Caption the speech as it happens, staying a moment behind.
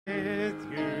with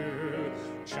you,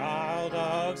 child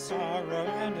of sorrow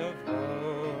and of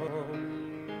hope.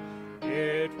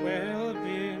 It will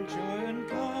be joy and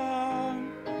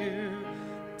calm you.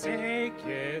 Take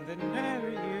it, then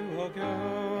never you will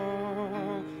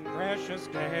go. Precious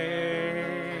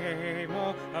name,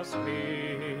 oh how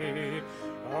sweet,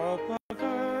 hope of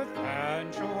earth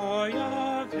and joy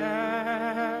of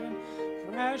heaven.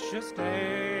 Precious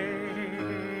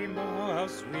name, oh how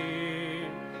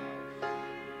sweet,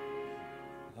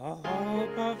 the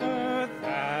hope of earth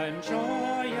and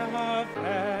joy of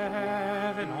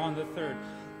heaven. On the third,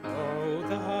 oh,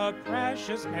 the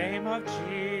precious name of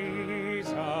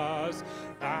Jesus,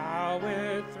 how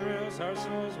it thrills our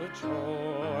souls with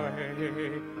joy.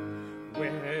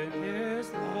 With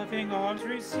his loving arms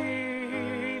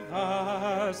receive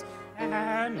us,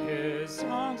 and his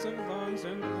songs of lungs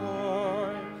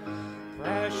employ.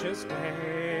 Precious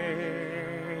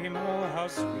name, oh how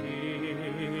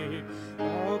sweet,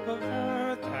 hope of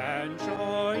earth and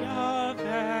joy of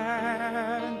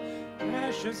heaven.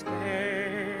 Precious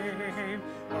name,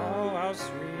 oh how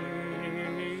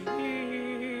sweet,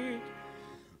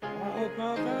 hope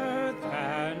of earth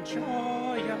and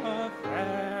joy of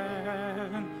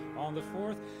heaven. On the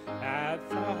fourth, at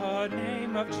the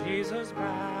name of Jesus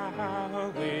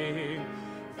bowing,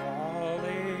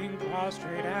 falling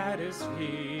prostrate at his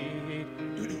feet,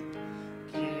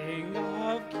 King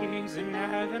of kings in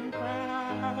heaven,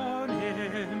 crown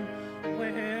him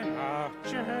when our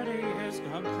journey is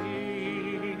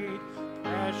complete.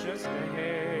 Precious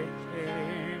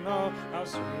name, oh how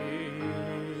sweet,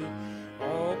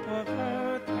 hope of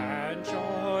earth and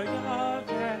joy of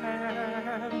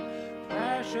heaven.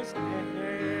 Precious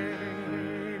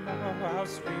name, oh how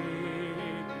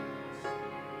sweet,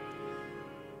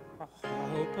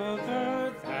 hope of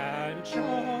earth and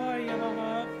joy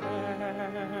of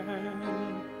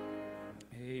heaven.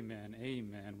 Amen,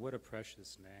 amen. What a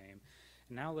precious name.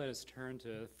 And now let us turn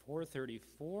to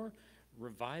 434,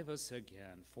 Revive Us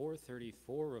Again.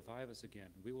 434, Revive Us Again.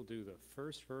 We will do the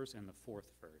first verse and the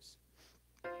fourth verse.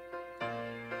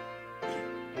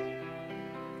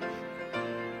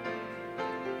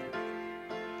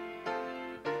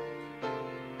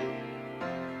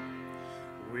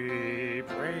 We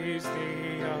praise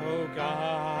thee, O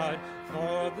God,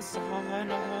 for the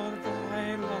Son of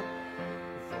thy love,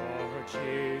 for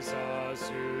Jesus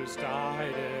who's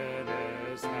died and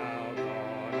is now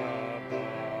gone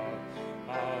above.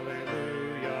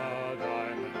 Hallelujah,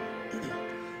 thine.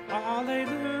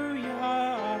 Hallelujah,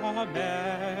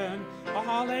 amen.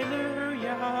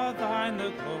 Hallelujah, thine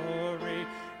the glory.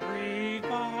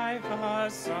 Revive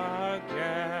us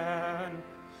again.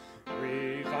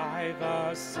 Revive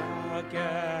us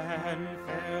again,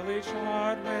 fill each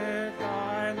heart with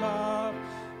thy love.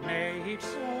 May each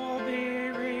soul be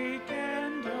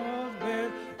rekindled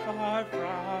with fire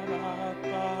from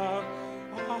above.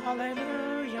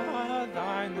 Hallelujah,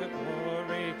 thine the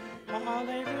glory.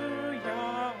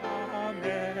 Hallelujah,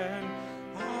 amen.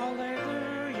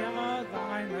 Hallelujah,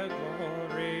 thine the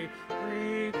glory.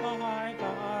 Revive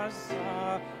us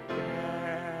again.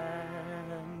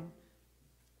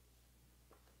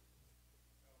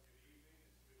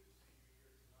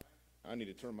 I need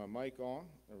to turn my mic on.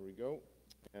 There we go.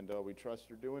 And we trust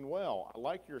you're doing well. I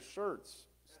like your shirts,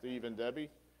 Steve and Debbie.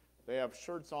 They have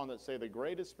shirts on that say the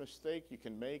greatest mistake you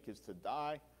can make is to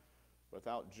die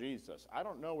without Jesus. I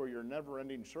don't know where your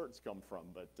never-ending shirts come from,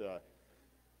 but do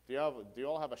you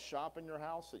all have a shop in your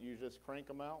house that you just crank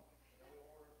them out?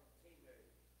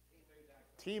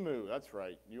 Temu, that's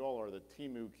right. You all are the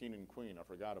Temu king and queen. I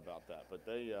forgot about that. But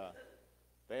they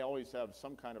always have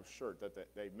some kind of shirt that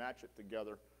they match it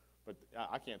together. But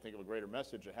I can't think of a greater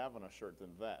message to have on a shirt than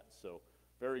that. So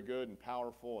very good and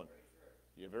powerful. And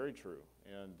yeah, very true.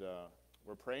 And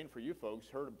we're praying for you folks.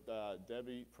 Heard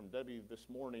Debbie this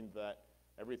morning that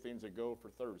everything's a go for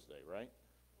Thursday, right?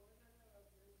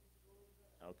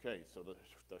 Okay, so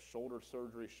the shoulder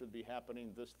surgery should be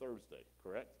happening this Thursday,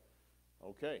 correct?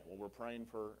 Okay, well, we're praying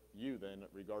for you then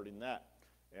regarding that.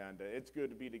 And it's good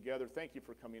to be together. Thank you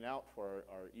for coming out for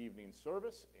our evening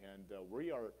service. And we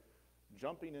are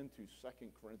jumping into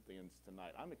 2 Corinthians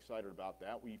tonight. I'm excited about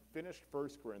that. We finished 1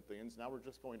 Corinthians. Now we're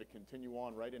just going to continue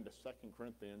on right into 2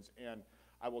 Corinthians. And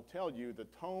I will tell you, the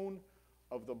tone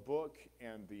of the book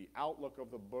and the outlook of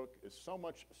the book is so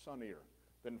much sunnier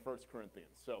than 1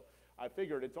 Corinthians. So I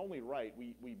figured it's only right.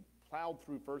 We plowed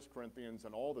through 1 Corinthians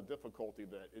and all the difficulty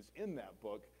that is in that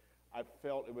book. I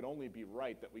felt it would only be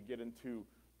right that we get into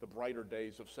the brighter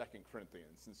days of 2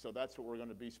 Corinthians. And so that's what we're going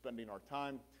to be spending our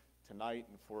time tonight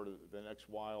and for the next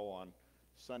while on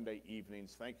Sunday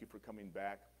evenings. Thank you for coming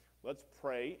back. Let's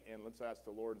pray and let's ask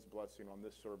the Lord's blessing on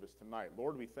this service tonight.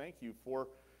 Lord, we thank you for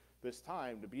this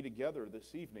time to be together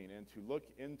this evening and to look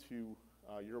into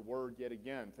your word yet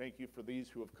again. Thank you for these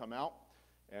who have come out.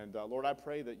 And Lord, I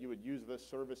pray that you would use this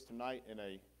service tonight in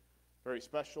a very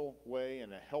special way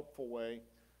and a helpful way.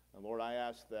 And Lord, I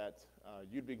ask that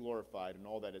you'd be glorified in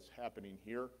all that is happening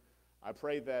here. I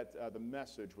pray that the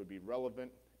message would be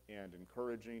relevant and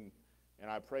encouraging, and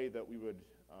I pray that we would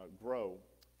grow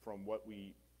from what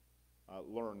we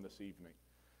learn this evening.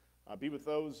 Be with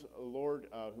those, Lord,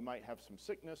 who might have some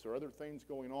sickness or other things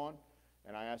going on,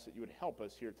 and I ask that you would help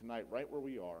us here tonight right where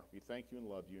we are. We thank you and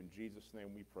love you. In Jesus'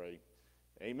 name we pray.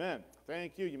 Amen.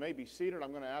 Thank you. You may be seated.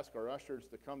 I'm going to ask our ushers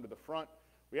to come to the front.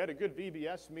 We had a good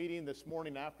VBS meeting this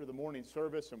morning after the morning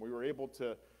service, and we were able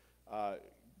to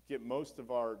get most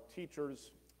of our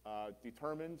teachers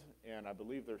determined, and I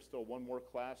believe there's still one more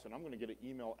class, and I'm going to get an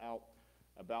email out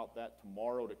about that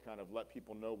tomorrow to kind of let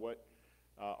people know what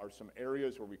are some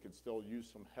areas where we could still use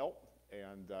some help.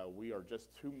 And we are just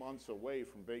 2 months away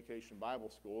from Vacation Bible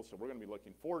School, so we're going to be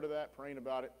looking forward to that, praying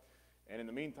about it. And in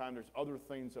the meantime, there's other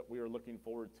things that we are looking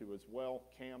forward to as well,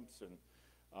 camps and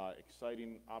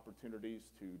exciting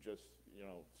opportunities to just,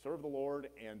 serve the Lord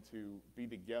and to be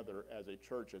together as a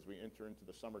church as we enter into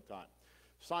the summertime.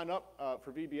 Sign up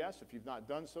for VBS. If you've not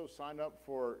done so, sign up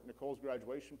for Nicole's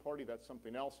graduation party. That's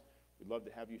something else we'd love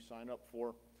to have you sign up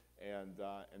for. And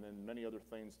then many other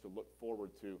things to look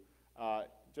forward to.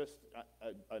 Just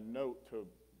a note to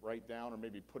write down or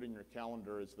maybe put in your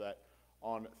calendar is that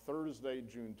on Thursday,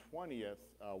 June 20th,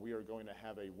 we are going to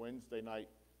have a Wednesday night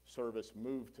service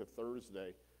moved to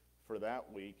Thursday for that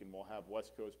week, and we'll have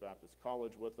West Coast Baptist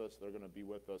College with us. They're going to be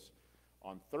with us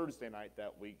on Thursday night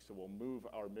that week, so we'll move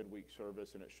our midweek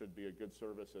service, and it should be a good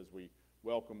service as we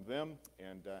welcome them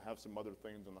and have some other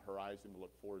things on the horizon to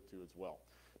look forward to as well.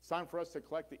 It's time for us to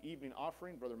collect the evening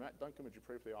offering. Brother Matt Duncan, would you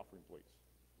pray for the offering, please?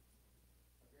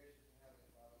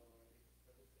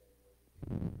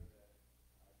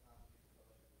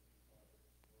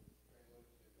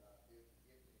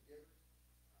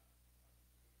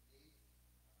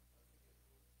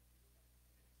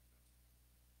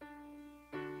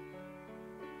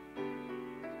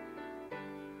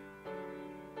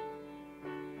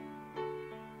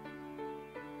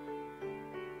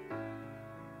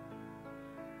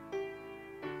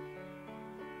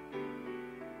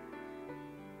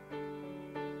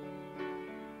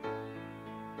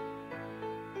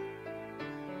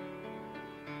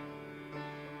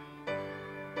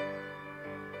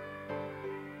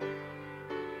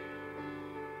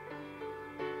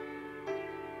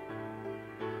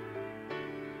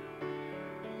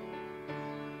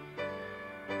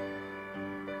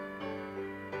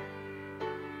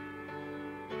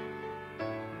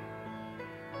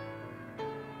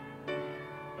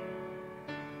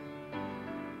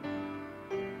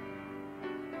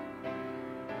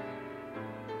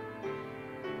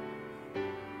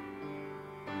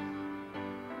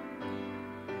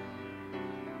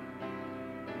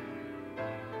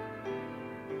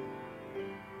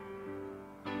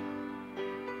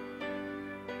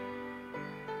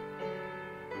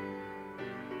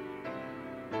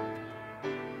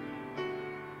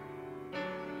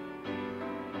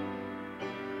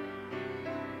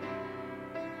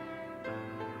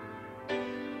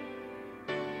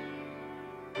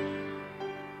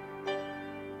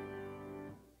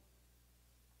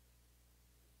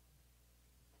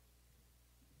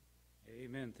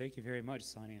 Amen. Thank you very much,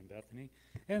 Sonny and Bethany.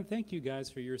 And thank you guys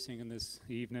for your singing this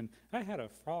evening. I had a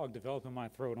frog develop in my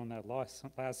throat on that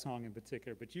last song in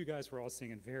particular, but you guys were all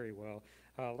singing very well.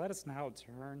 Let us now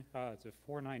turn to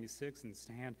 496 and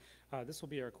stand. This will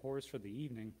be our chorus for the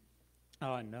evening.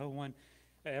 No one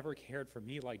ever cared for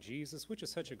me like Jesus, which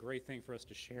is such a great thing for us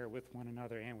to share with one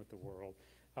another and with the world.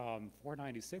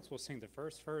 496, we'll sing the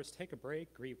first verse, take a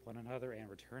break, greet one another, and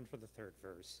return for the third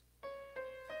verse.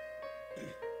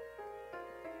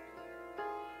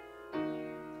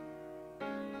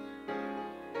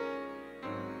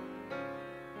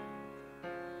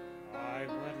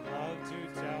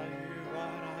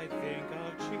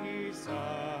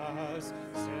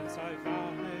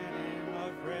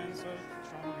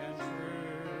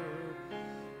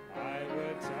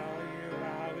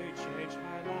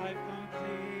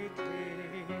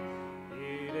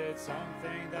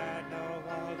 Something that no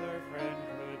other friend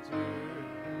could do.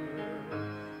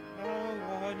 No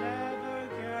one ever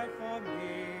cared for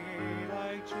me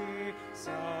like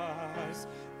Jesus.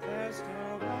 There's no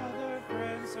other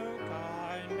friend so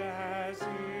kind as He.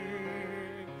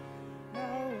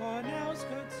 No one else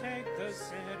could take the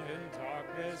sin and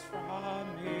darkness from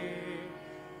me.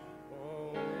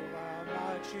 Oh, how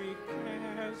much He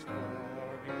cares for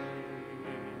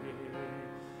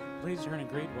Please turn and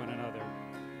greet one another.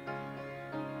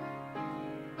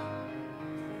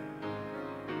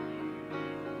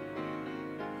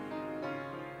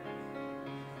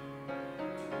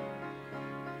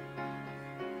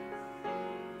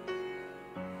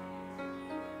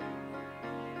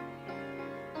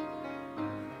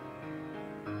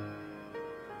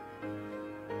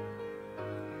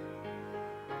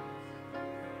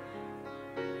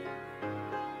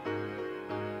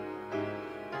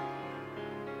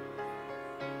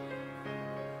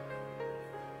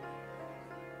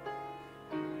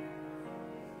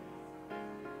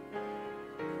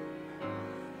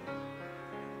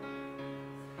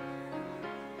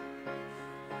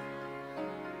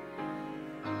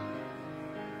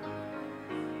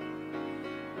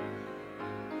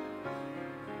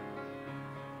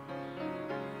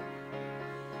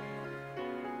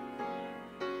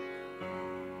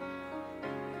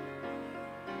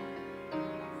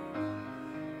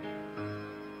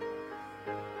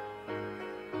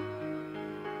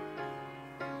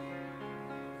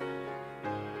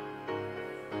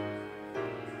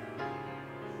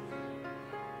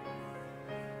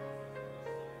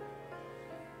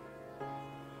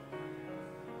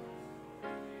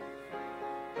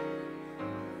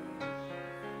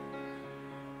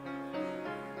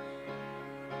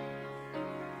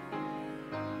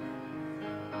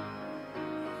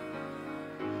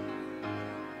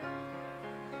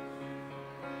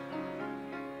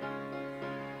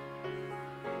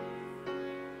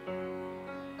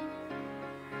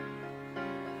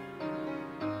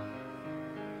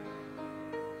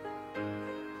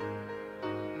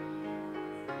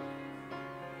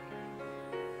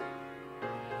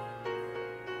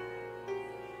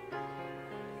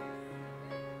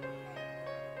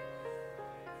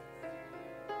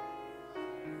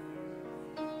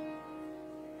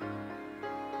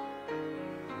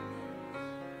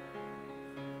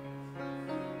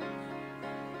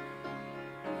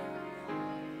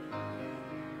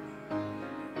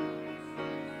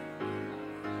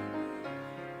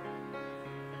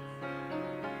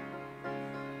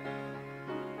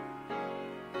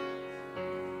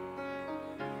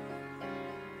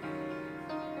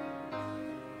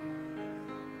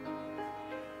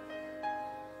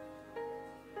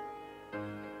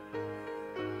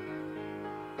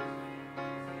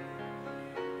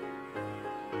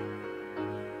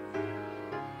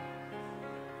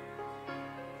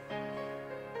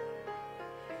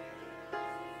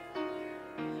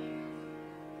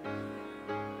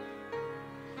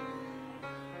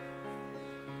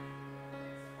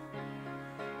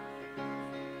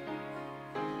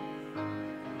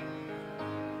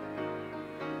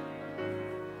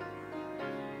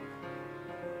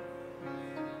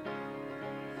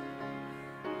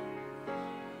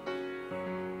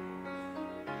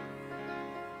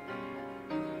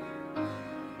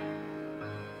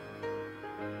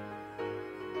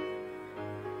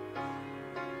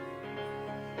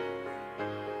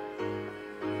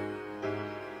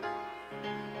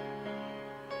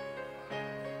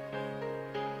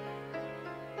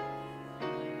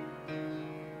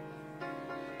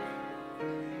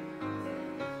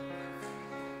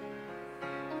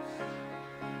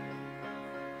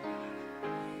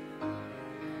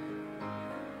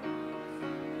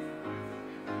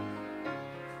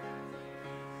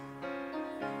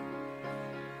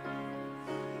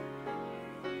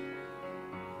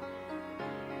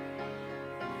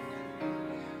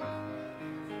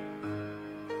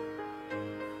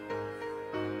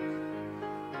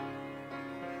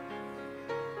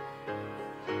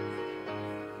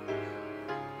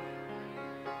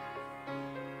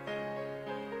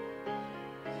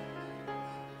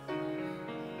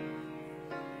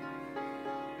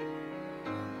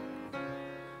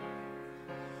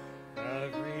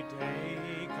 Every day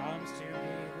he comes to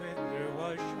me with new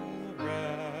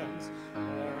assurance.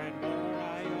 More and more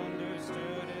I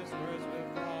understood his words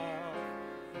with love.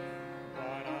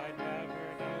 But I never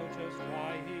know just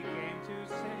why he came to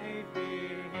save me,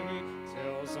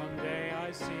 till someday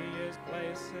I see his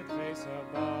blessed face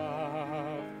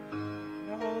above.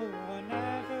 No one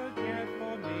ever cared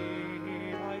for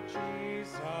me like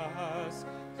Jesus.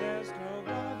 There's no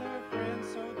other friend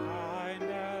so kind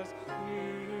as he.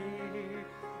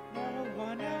 No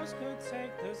one else could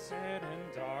take the sin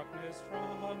and darkness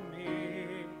from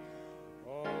me.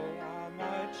 Oh, how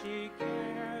much he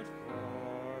cared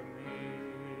for me.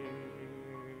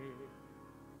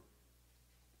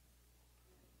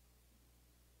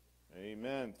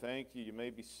 Amen. Thank you. You may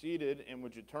be seated, and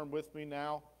would you turn with me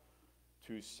now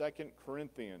to 2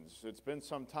 Corinthians. It's been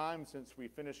some time since we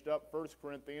finished up 1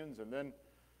 Corinthians, and then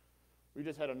We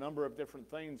just had a number of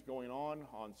different things going on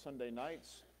Sunday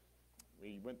nights.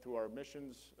 We went through our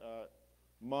missions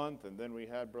month, and then we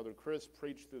had Brother Chris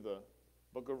preach through the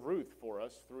book of Ruth for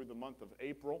us through the month of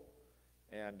April.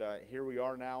 And here we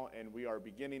are now, and we are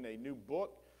beginning a new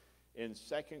book in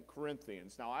 2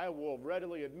 Corinthians. Now, I will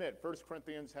readily admit, 1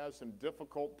 Corinthians has some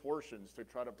difficult portions to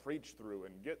try to preach through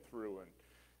and get through, and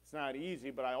it's not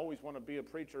easy, but I always want to be a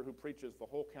preacher who preaches the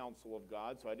whole counsel of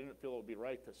God, so I didn't feel it would be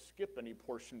right to skip any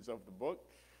portions of the book.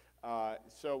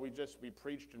 So we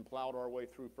preached and plowed our way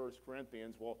through 1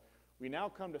 Corinthians. Well, we now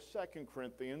come to 2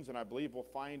 Corinthians, and I believe we'll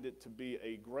find it to be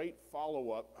a great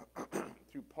follow-up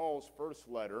to Paul's first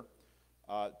letter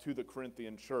to the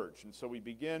Corinthian church. And so we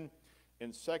begin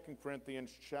in 2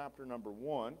 Corinthians chapter number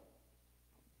 1,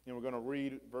 and we're going to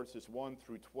read verses 1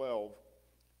 through 12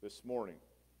 this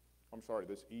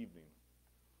evening.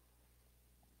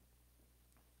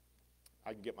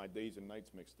 I can get my days and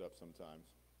nights mixed up sometimes.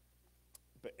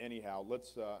 But anyhow,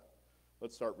 let's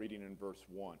start reading in verse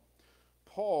 1.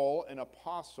 Paul, an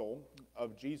apostle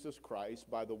of Jesus Christ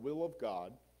by the will of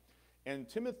God, and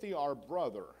Timothy our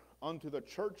brother, unto the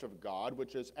church of God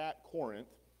which is at Corinth,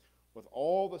 with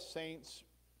all the saints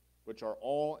which are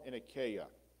all in Achaia.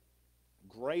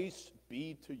 Grace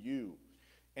be to you,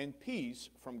 and peace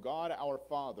from God our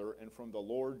Father and from the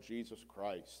Lord Jesus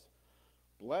Christ.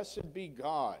 Blessed be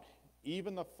God,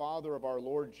 even the Father of our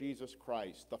Lord Jesus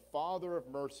Christ, the Father of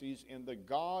mercies and the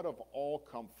God of all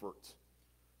comfort,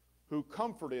 who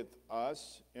comforteth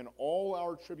us in all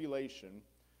our tribulation,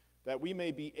 that we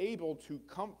may be able to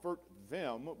comfort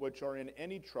them which are in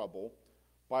any trouble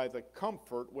by the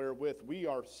comfort wherewith we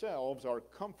ourselves are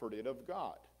comforted of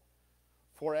God.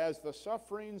 For as the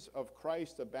sufferings of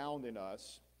Christ abound in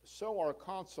us, so our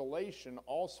consolation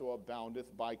also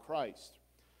aboundeth by Christ.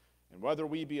 And whether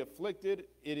we be afflicted,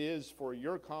 it is for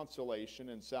your consolation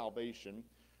and salvation,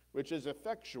 which is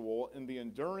effectual in the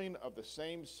enduring of the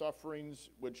same sufferings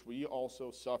which we also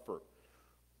suffer.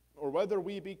 Or whether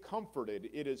we be comforted,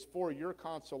 it is for your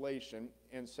consolation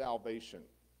and salvation.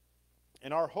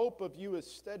 And our hope of you is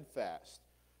steadfast,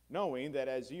 knowing that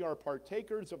as ye are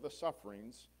partakers of the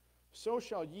sufferings, so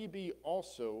shall ye be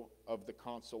also of the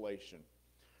consolation.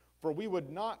 For we would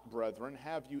not, brethren,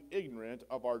 have you ignorant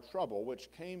of our trouble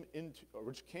which came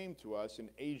to us in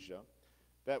Asia,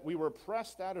 that we were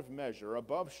pressed out of measure,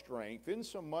 above strength,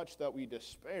 insomuch that we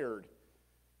despaired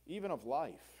even of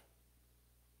life.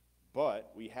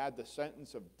 But we had the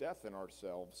sentence of death in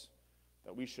ourselves,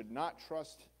 that we should not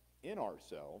trust in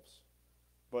ourselves,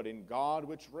 but in God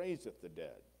which raiseth the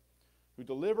dead, who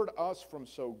delivered us from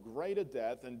so great a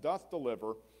death, and doth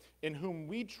deliver, in whom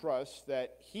we trust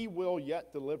that he will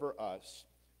yet deliver us,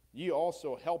 ye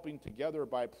also helping together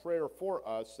by prayer for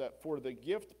us, that for the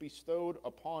gift bestowed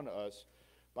upon us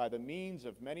by the means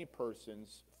of many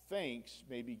persons, thanks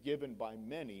may be given by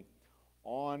many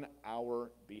on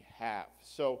our behalf.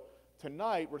 So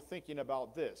tonight we're thinking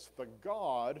about this, the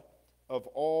God of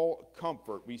all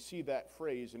comfort. We see that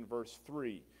phrase in verse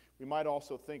 3. We might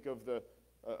also think of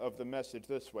the message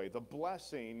this way, the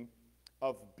blessing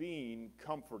of being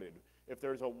comforted. If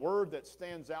there's a word that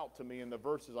stands out to me in the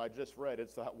verses I just read,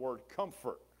 it's that word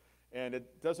comfort. And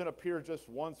it doesn't appear just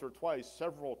once or twice,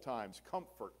 several times.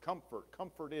 Comfort, comfort,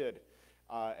 comforted,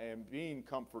 and being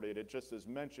comforted. It just is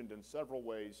mentioned in several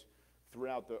ways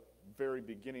throughout the very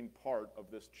beginning part of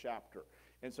this chapter.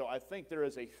 And so I think there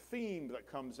is a theme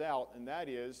that comes out, and that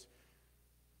is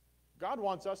God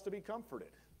wants us to be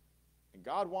comforted. And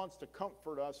God wants to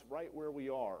comfort us right where we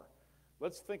are.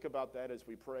 Let's think about that as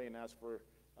we pray and ask for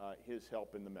his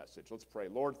help in the message. Let's pray.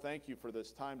 Lord, thank you for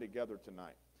this time together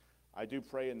tonight. I do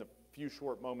pray in the few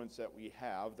short moments that we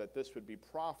have that this would be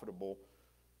profitable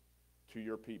to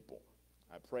your people.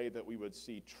 I pray that we would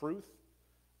see truth.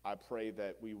 I pray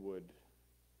that we would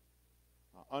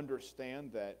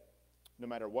understand that no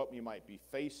matter what we might be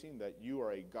facing, that you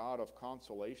are a God of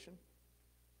consolation.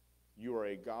 You are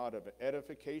a God of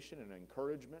edification and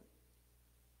encouragement.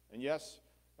 And yes,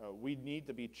 we need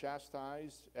to be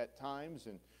chastised at times,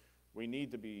 and we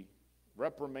need to be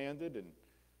reprimanded, and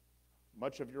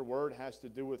much of your word has to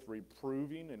do with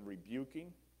reproving and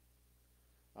rebuking.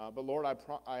 But Lord,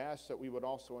 I ask that we would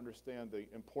also understand the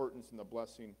importance and the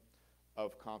blessing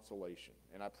of consolation.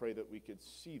 And I pray that we could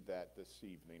see that this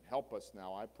evening. Help us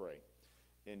now, I pray.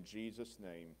 In Jesus'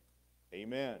 name,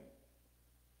 amen.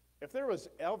 If there was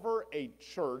ever a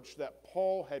church that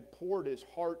Paul had poured his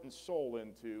heart and soul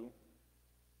into,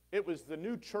 it was the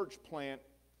new church plant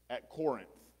at Corinth.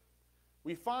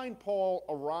 We find Paul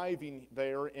arriving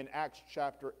there in Acts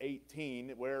chapter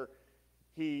 18, where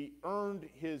he earned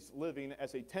his living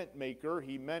as a tent maker.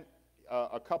 He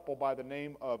a couple by the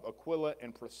name of Aquila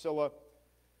and Priscilla.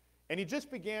 And he just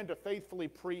began to faithfully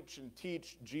preach and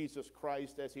teach Jesus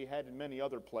Christ as he had in many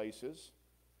other places.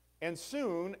 And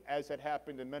soon, as had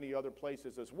happened in many other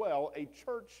places as well, a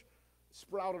church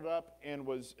sprouted up and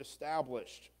was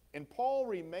established. And Paul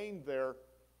remained there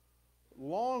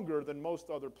longer than most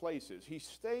other places. He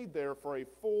stayed there for a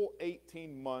full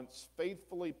 18 months,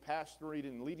 faithfully pastoring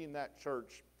and leading that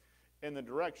church in the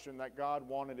direction that God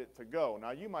wanted it to go.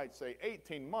 Now, you might say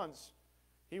 18 months,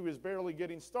 he was barely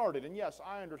getting started. And yes,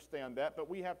 I understand that, but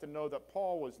we have to know that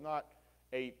Paul was not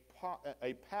a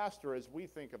pastor as we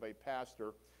think of a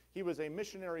pastor. He was a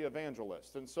missionary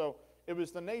evangelist. And so it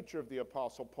was the nature of the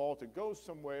Apostle Paul to go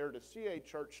somewhere, to see a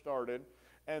church started,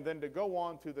 and then to go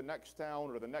on to the next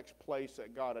town or the next place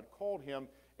that God had called him,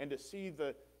 and to see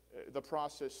the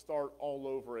process start all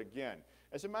over again.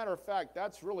 As a matter of fact,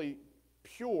 that's really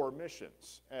pure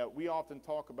missions. We often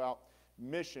talk about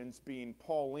missions being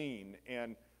Pauline,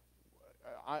 and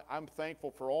I'm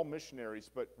thankful for all missionaries,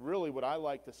 but really what I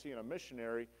like to see in a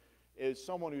missionary is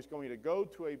someone who's going to go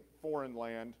to a foreign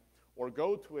land or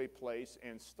go to a place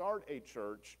and start a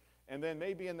church, and then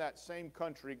maybe in that same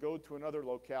country go to another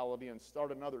locality and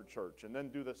start another church, and then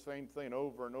do the same thing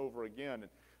over and over again. And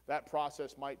that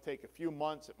process might take a few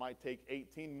months, it might take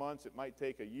 18 months, it might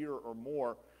take a year or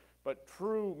more. But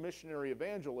true missionary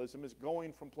evangelism is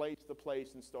going from place to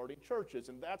place and starting churches,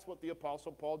 and that's what the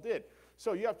Apostle Paul did.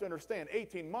 So you have to understand,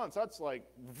 18 months, that's like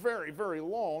very, very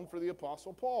long for the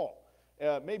Apostle Paul.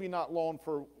 Maybe not long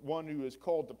for one who is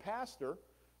called to pastor,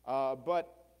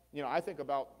 but you know, I think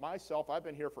about myself. I've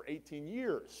been here for 18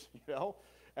 years, you know,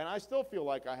 and I still feel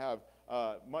like I have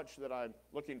much that I'm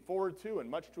looking forward to and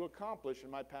much to accomplish in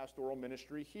my pastoral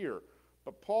ministry here.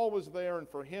 But Paul was there, and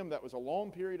for him that was a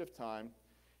long period of time,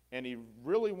 and he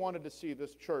really wanted to see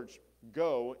this church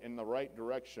go in the right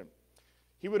direction.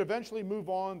 He would eventually move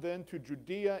on then to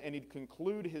Judea, and he'd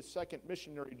conclude his second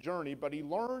missionary journey, but he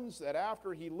learns that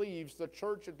after he leaves, the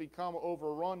church had become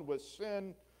overrun with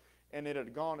sin, and it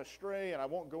had gone astray. And I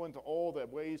won't go into all the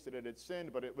ways that it had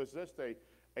sinned, but it was just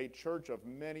a church of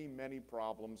many, many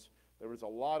problems. There was a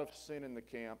lot of sin in the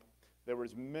camp. There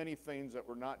was many things that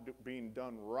were not being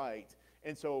done right.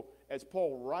 And so as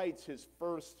Paul writes his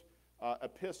first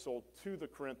epistle to the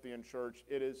Corinthian church,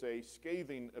 it is a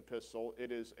scathing epistle.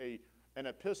 It is an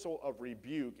epistle of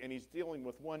rebuke, and he's dealing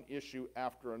with one issue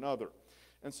after another.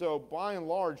 And so by and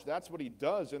large, that's what he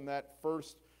does in that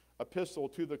first epistle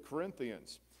to the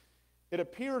Corinthians. It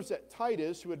appears that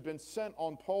Titus, who had been sent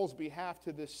on Paul's behalf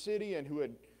to this city and who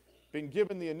had been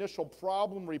given the initial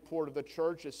problem report of the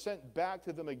church, is sent back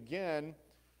to them again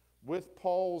with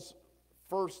Paul's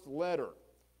first letter.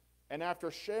 And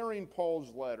after sharing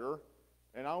Paul's letter,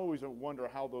 and I always wonder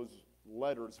how those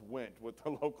letters went with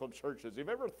the local churches. Have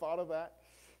you ever thought of that?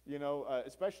 You know,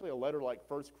 especially a letter like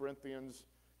 1 Corinthians,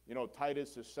 you know,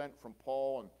 Titus is sent from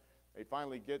Paul, and they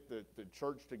finally get the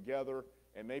church together,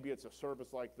 and maybe it's a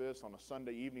service like this on a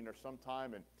Sunday evening or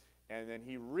sometime, and then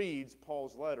he reads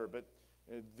Paul's letter. But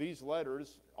these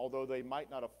letters, although they might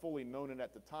not have fully known it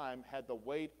at the time, had the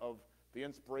weight of the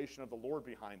inspiration of the Lord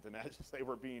behind them as they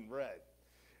were being read.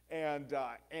 And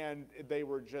they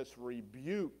were just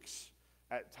rebukes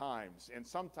at times. And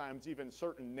sometimes even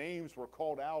certain names were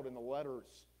called out in the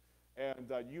letters. And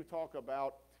you talk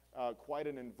about quite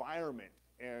an environment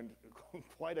and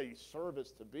quite a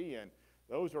service to be in.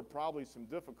 Those are probably some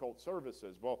difficult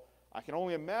services. Well, I can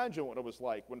only imagine what it was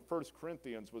like when 1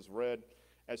 Corinthians was read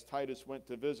as Titus went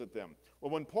to visit them.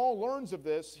 Well, when Paul learns of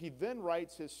this, he then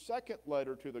writes his second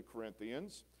letter to the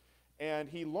Corinthians, and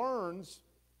he learns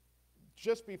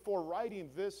just before writing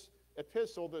this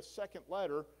epistle, this second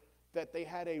letter, that they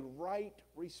had a right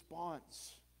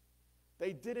response.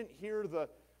 They didn't hear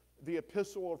the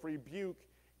epistle of rebuke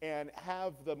and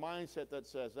have the mindset that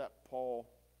says that Paul,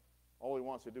 all he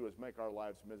wants to do is make our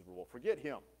lives miserable. Forget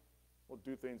him. We'll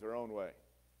do things our own way.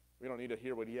 We don't need to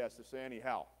hear what he has to say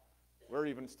anyhow. We're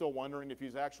even still wondering if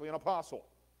he's actually an apostle.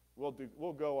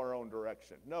 We'll go our own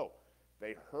direction. No,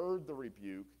 they heard the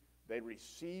rebuke. They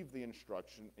received the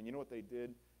instruction, and you know what they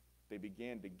did? They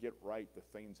began to get right the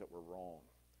things that were wrong.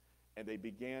 And they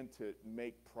began to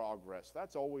make progress.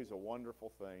 That's always a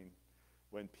wonderful thing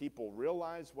when people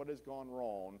realize what has gone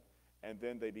wrong, and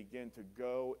then they begin to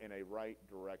go in a right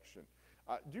direction.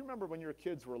 Do you remember when your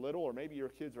kids were little, or maybe your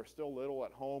kids are still little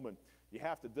at home, and you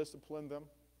have to discipline them?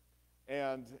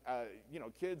 And, you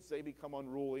know, kids, they become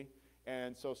unruly,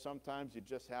 and so sometimes you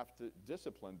just have to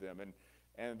discipline them.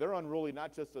 And they're unruly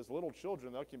not just as little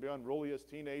children, they can be unruly as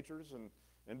teenagers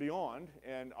and beyond.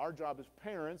 And our job as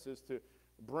parents is to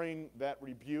bring that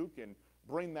rebuke and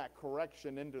bring that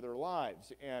correction into their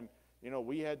lives. And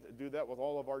We had to do that with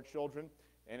all of our children,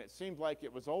 and it seemed like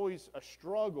it was always a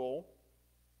struggle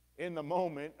in the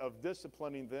moment of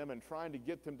disciplining them and trying to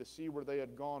get them to see where they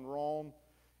had gone wrong,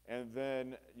 and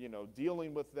then,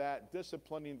 dealing with that,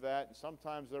 disciplining that, and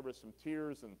sometimes there was some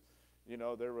tears, and,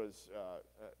 there was,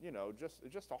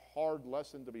 just a hard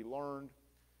lesson to be learned.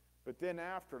 But then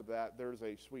after that, there's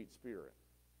a sweet spirit.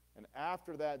 And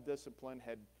after that discipline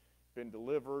had been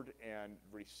delivered and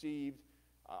received,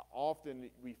 often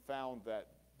we found that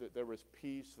there was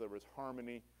peace, there was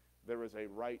harmony, there was a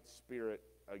right spirit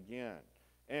again.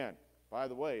 And, by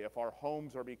the way, if our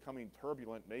homes are becoming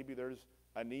turbulent, maybe there's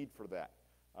a need for that.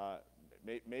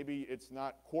 Maybe it's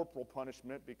not corporal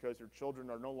punishment because your children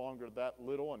are no longer that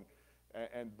little,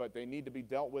 but they need to be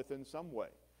dealt with in some way.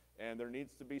 And there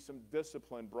needs to be some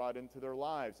discipline brought into their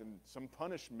lives and some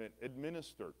punishment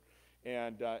administered.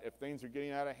 And if things are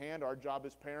getting out of hand, our job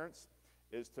as parents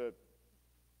is to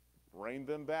rein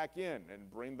them back in and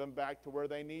bring them back to where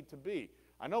they need to be.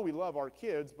 I know we love our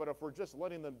kids, but if we're just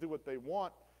letting them do what they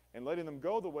want and letting them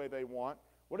go the way they want,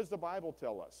 what does the Bible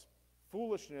tell us?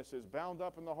 Foolishness is bound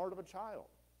up in the heart of a child.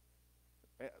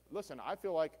 Listen, I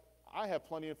feel like I have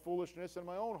plenty of foolishness in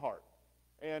my own heart.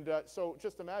 And so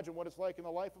just imagine what it's like in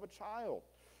the life of a child.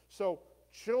 So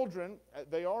children,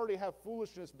 they already have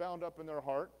foolishness bound up in their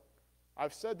heart.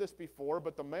 I've said this before,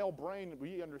 but the male brain,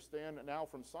 we understand now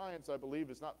from science, I believe,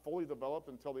 is not fully developed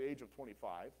until the age of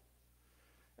 25.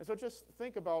 And so just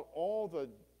think about all the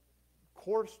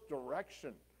course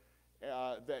direction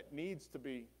that needs to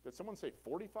be, did someone say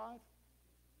 45?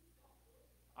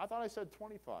 I thought I said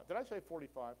 25. Did I say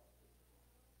 45?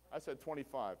 I said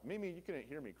 25. Mimi, you couldn't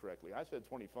hear me correctly. I said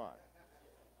 25.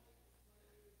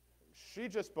 She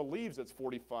just believes it's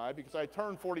 45 because I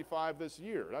turned 45 this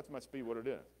year. That must be what it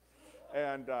is.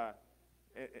 And but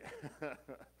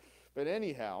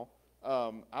anyhow,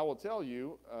 I will tell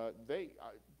you,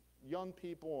 young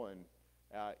people and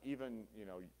even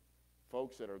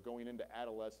folks that are going into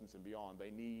adolescence and beyond, they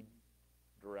need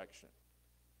direction.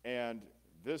 And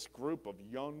this group of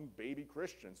young baby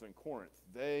Christians in Corinth,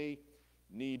 they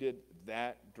needed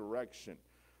that direction.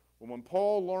 When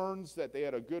Paul learns that they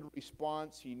had a good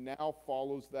response, he now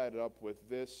follows that up with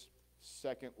this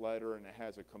second letter, and it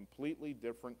has a completely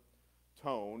different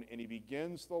tone, and he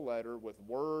begins the letter with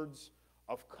words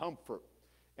of comfort.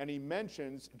 And he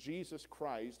mentions Jesus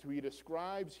Christ, who he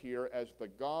describes here as the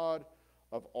God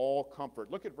of all comfort.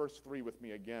 Look at verse 3 with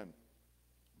me again.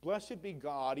 Blessed be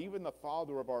God, even the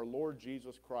Father of our Lord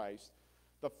Jesus Christ,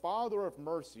 the Father of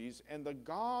mercies, and the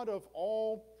God of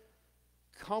all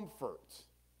comfort.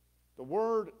 The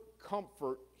word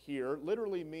comfort here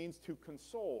literally means to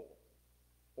console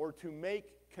or to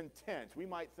make content. We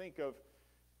might think of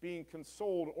being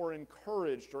consoled or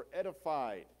encouraged or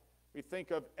edified. We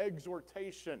think of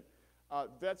exhortation.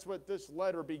 That's what this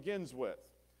letter begins with.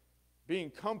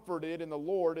 Being comforted in the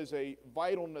Lord is a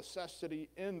vital necessity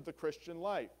in the Christian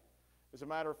life. As a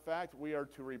matter of fact, we are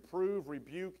to reprove,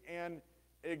 rebuke, and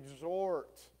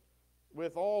exhort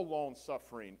with all long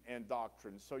suffering and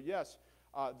doctrine. So yes,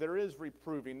 there is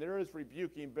reproving, there is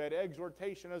rebuking, but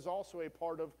exhortation is also a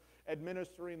part of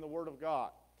administering the Word of God.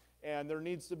 And there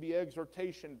needs to be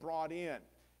exhortation brought in.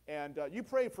 And you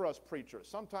pray for us preachers.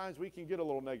 Sometimes we can get a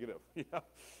little negative.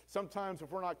 Sometimes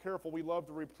if we're not careful, we love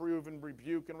to reprove and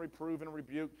rebuke and reprove and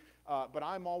rebuke. But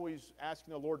I'm always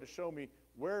asking the Lord to show me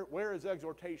where is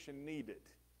exhortation needed.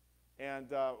 And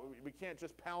we can't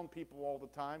just pound people all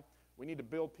the time. We need to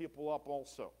build people up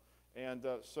also. And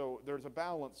so there's a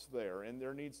balance there, and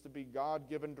there needs to be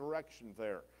God-given direction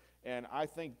there. And I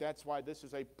think that's why this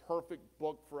is a perfect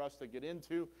book for us to get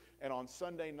into. And on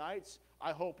Sunday nights,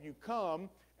 I hope you come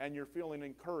and you're feeling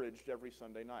encouraged every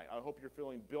Sunday night. I hope you're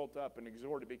feeling built up and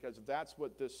exhorted, because that's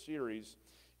what this series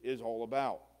is all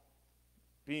about.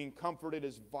 Being comforted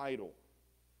is vital.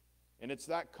 And it's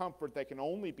that comfort that can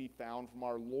only be found from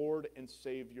our Lord and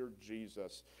Savior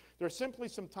Jesus. There are simply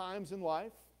some times in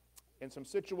life and some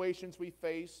situations we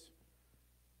face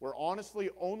where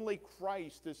honestly only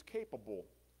Christ is capable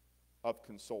of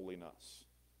consoling us.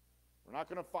 We're not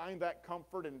going to find that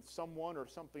comfort in someone or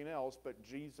something else, but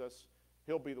Jesus,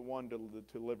 He'll be the one to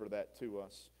deliver that to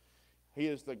us. He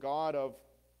is the God of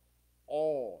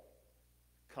all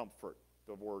comfort,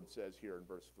 the word says here in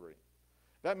verse 3.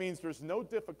 That means there's no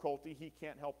difficulty He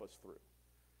can't help us through.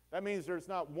 That means there's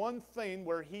not one thing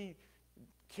where He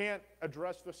can't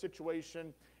address the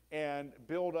situation and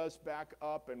build us back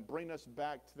up and bring us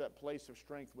back to that place of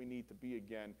strength we need to be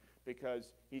again,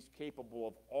 because He's capable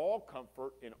of all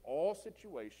comfort in all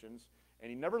situations, and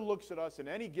He never looks at us in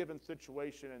any given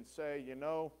situation and say,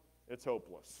 it's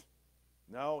hopeless.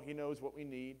 No, He knows what we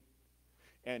need.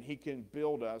 And he can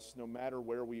build us no matter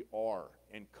where we are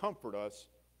and comfort us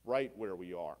right where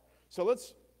we are. So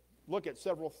let's look at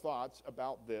several thoughts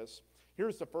about this.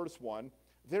 Here's the first one.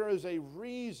 There is a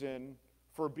reason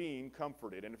for being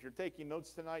comforted. And if you're taking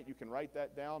notes tonight, you can write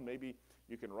that down. Maybe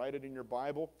you can write it in your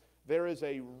Bible. There is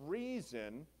a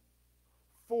reason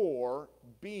for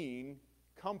being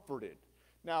comforted.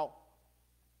 Now,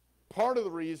 part of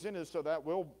the reason is so that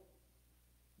we'll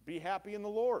be happy in the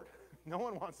Lord. No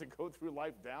one wants to go through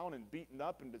life down and beaten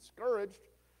up and discouraged.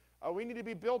 We need to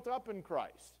be built up in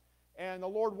Christ. And the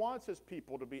Lord wants his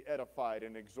people to be edified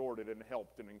and exhorted and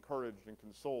helped and encouraged and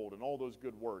consoled and all those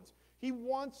good words. He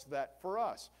wants that for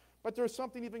us. But there's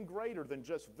something even greater than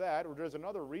just that, or there's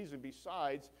another reason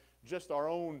besides just our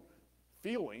own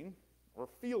feeling, or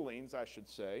feelings, I should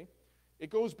say. It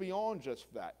goes beyond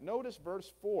just that. Notice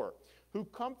verse 4. Who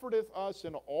comforteth us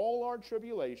in all our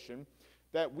tribulation,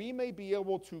 that we may be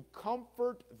able to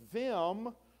comfort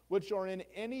them which are in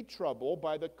any trouble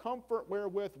by the comfort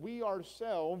wherewith we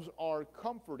ourselves are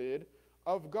comforted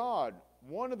of God.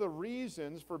 One of the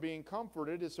reasons for being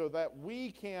comforted is so that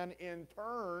we can in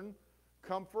turn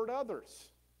comfort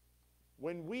others.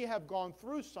 When we have gone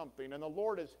through something and the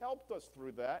Lord has helped us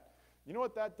through that, you know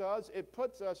what that does? It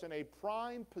puts us in a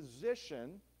prime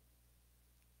position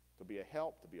to be a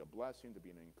help, to be a blessing, to be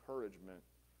an encouragement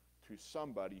to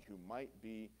somebody who might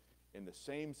be in the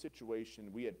same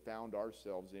situation we had found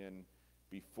ourselves in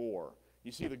before.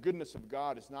 You see, the goodness of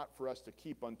God is not for us to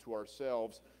keep unto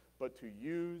ourselves, but to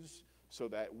use so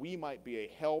that we might be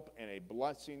a help and a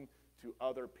blessing to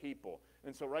other people.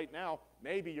 And so right now,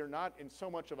 maybe you're not in so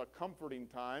much of a comforting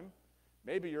time.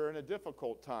 Maybe you're in a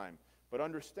difficult time. But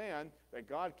understand that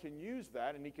God can use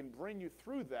that and he can bring you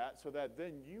through that so that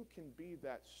then you can be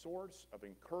that source of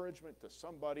encouragement to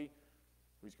somebody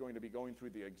who's going to be going through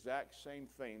the exact same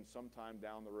thing sometime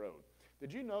down the road.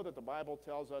 Did you know that the Bible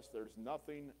tells us there's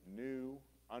nothing new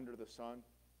under the sun?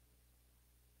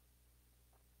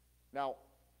 Now,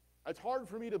 it's hard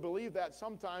for me to believe that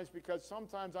sometimes because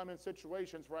sometimes I'm in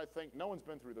situations where I think no one's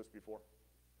been through this before.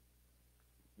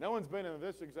 No one's been in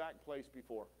this exact place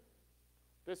before.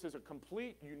 This is a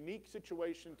complete, unique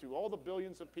situation to all the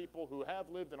billions of people who have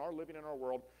lived and are living in our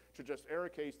world. To just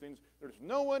Eric Hastings, there's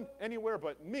no one anywhere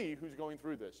but me who's going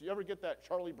through this. You ever get that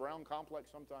Charlie Brown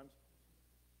complex sometimes?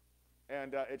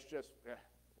 And it's just,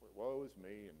 woe is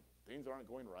me, and things aren't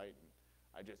going right.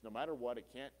 And I just, no matter what, it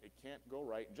can't go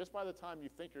right. And just by the time you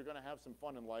think you're going to have some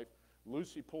fun in life,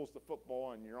 Lucy pulls the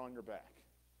football and you're on your back,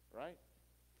 right?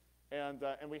 And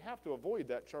we have to avoid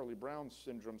that Charlie Brown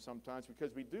syndrome sometimes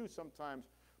because we do sometimes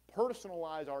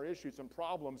personalize our issues and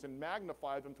problems and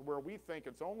magnify them to where we think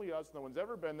it's only us, no one's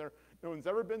ever been there, no one's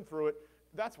ever been through it.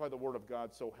 That's why the Word of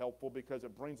God's so helpful because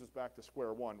it brings us back to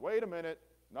square one. Wait a minute,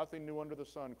 nothing new under the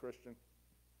sun, Christian.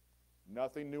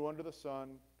 Nothing new under the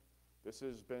sun. This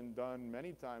has been done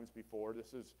many times before.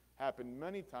 This has happened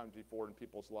many times before in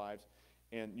people's lives,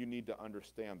 and you need to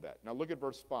understand that. Now look at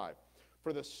verse 5.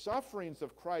 For the sufferings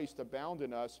of Christ abound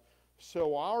in us,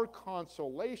 so our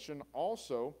consolation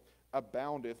also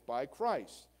aboundeth by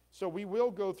Christ. So we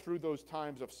will go through those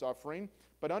times of suffering,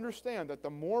 but understand that the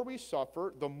more we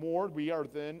suffer, the more we are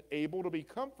then able to be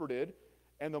comforted,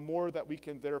 and the more that we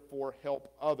can therefore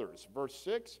help others. Verse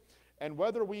 6, and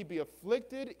whether we be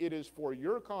afflicted, it is for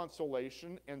your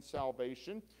consolation and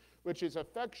salvation, which is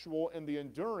effectual in the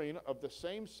enduring of the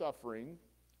same sufferings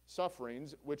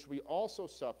which we also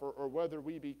suffer, or whether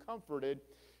we be comforted,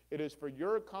 it is for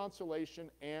your consolation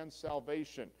and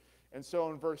salvation. And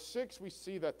so in verse 6, we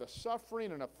see that the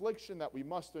suffering and affliction that we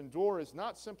must endure is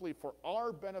not simply for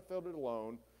our benefit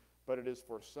alone, but it is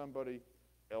for somebody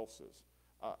else's.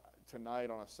 Tonight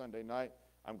on a Sunday night,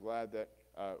 I'm glad that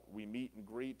we meet and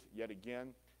greet yet again,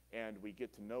 and we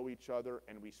get to know each other,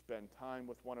 and we spend time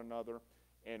with one another,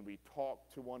 and we talk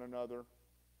to one another.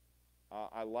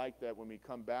 I like that when we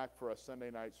come back for a Sunday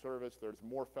night service, there's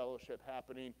more fellowship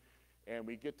happening, and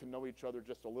we get to know each other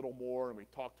just a little more, and we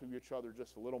talk to each other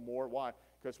just a little more. Why?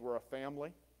 Because we're a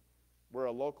family. We're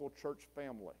a local church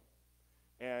family.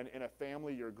 And in a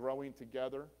family, you're growing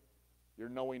together. You're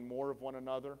knowing more of one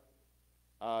another.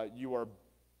 You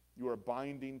are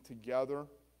binding together.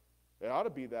 It ought to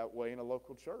be that way in a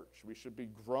local church. We should be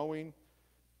growing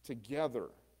together.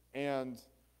 And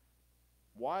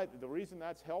why? The reason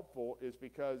that's helpful is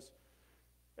because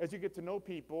as you get to know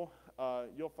people,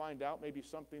 you'll find out maybe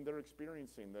something they're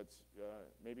experiencing that's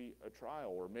maybe a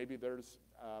trial, or maybe there's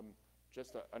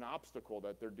just an obstacle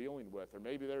that they're dealing with, or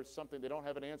maybe there's something they don't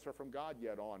have an answer from God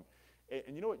yet on.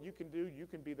 And you know what you can do? You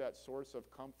can be that source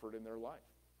of comfort in their life.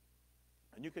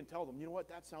 And you can tell them, you know what,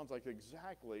 that sounds like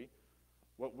exactly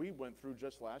what we went through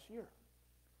just last year.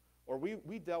 Or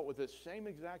we dealt with this same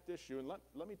exact issue, and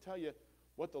let me tell you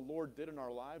what the Lord did in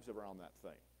our lives around that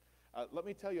thing. Let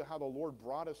me tell you how the Lord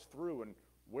brought us through and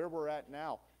where we're at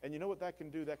now. And you know what that can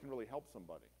do? That can really help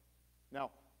somebody.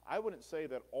 Now, I wouldn't say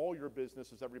that all your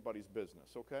business is everybody's business,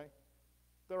 okay?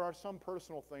 There are some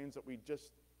personal things that we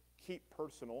just keep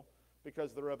personal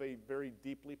because they're of a very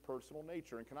deeply personal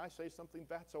nature. And can I say something?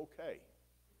 That's okay.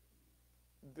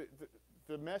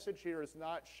 The message here is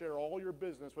not share all your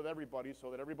business with everybody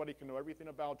so that everybody can know everything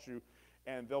about you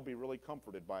and they'll be really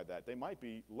comforted by that. They might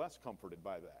be less comforted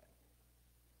by that.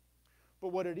 But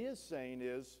what it is saying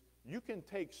is you can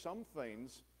take some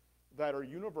things that are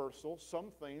universal,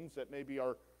 some things that maybe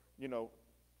are,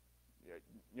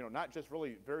 not just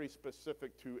really very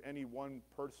specific to any one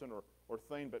person or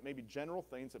thing, but maybe general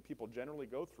things that people generally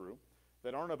go through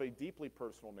that aren't of a deeply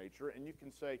personal nature. And you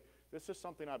can say, this is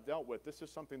something I've dealt with. This is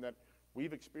something that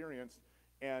we've experienced,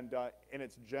 and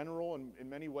it's general in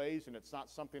many ways, and it's not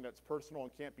something that's personal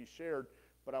and can't be shared,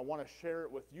 but I want to share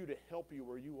it with you to help you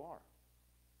where you are.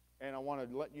 And I want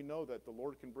to let you know that the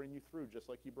Lord can bring you through just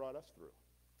like he brought us through.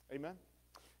 Amen?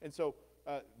 And so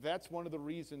that's one of the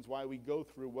reasons why we go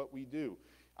through what we do.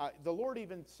 The Lord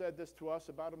even said this to us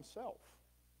about himself.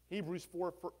 Hebrews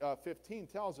 4:15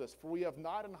 tells us, "For we have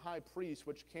not an high priest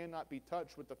which cannot be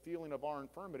touched with the feeling of our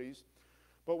infirmities,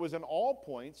 but was in all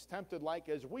points tempted like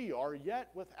as we are,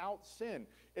 yet without sin."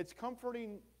 It's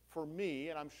comforting for me,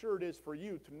 and I'm sure it is for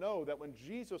you, to know that when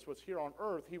Jesus was here on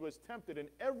earth, he was tempted in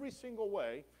every single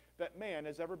way that man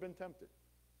has ever been tempted.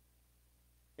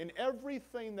 In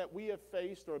everything that we have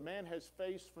faced or man has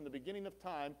faced from the beginning of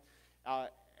time,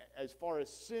 as far as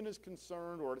sin is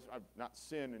concerned, or not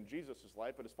sin in Jesus'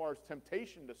 life, but as far as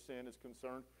temptation to sin is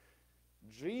concerned,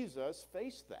 Jesus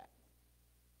faced that.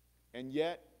 And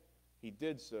yet, he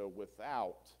did so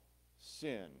without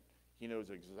sin. He knows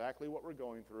exactly what we're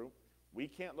going through. We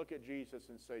can't look at Jesus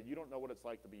and say, you don't know what it's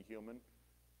like to be human.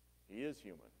 He is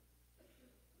human.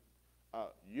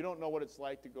 You don't know what it's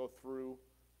like to go through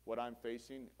what I'm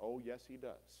facing. Oh, yes, he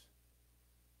does.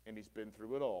 And he's been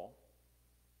through it all.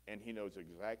 And he knows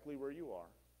exactly where you are.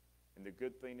 And the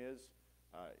good thing is,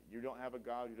 you don't have a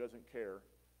God who doesn't care.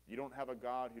 You don't have a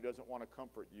God who doesn't want to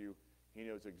comfort you. He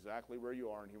knows exactly where you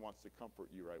are, and he wants to comfort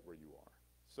you right where you are.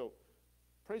 So,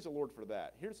 praise the Lord for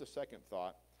that. Here's the second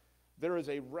thought. There is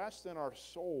a rest in our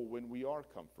soul when we are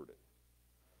comforted.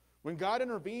 When God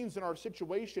intervenes in our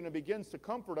situation and begins to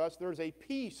comfort us, there's a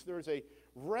peace, there's a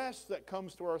rest that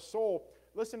comes to our soul.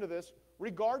 Listen to this,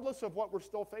 regardless of what we're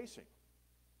still facing.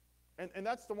 And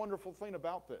that's the wonderful thing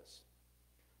about this.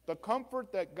 The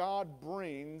comfort that God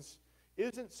brings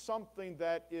isn't something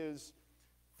that is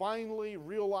finally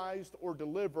realized or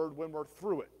delivered when we're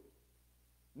through it.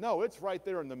 No, it's right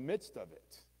there in the midst of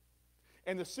it.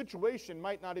 And the situation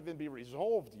might not even be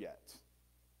resolved yet.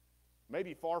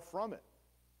 Maybe far from it.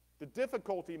 The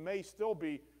difficulty may still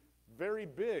be very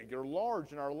big or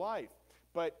large in our life,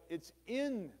 but it's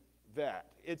in that.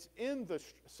 It's in the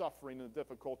suffering and the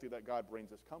difficulty that God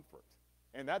brings us comfort.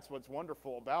 And that's what's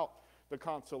wonderful about the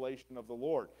consolation of the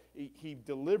Lord. He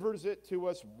delivers it to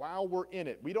us while we're in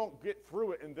it. We don't get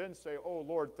through it and then say, oh,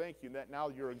 Lord, thank you that now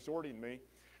you're exhorting me.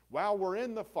 While we're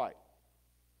in the fight,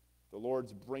 the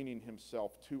Lord's bringing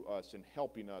himself to us and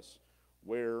helping us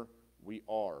where we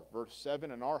are. Verse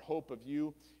 7, "And our hope of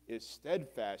you is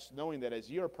steadfast, knowing that as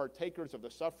ye are partakers of the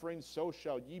suffering, so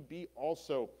shall ye be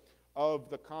also of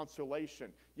the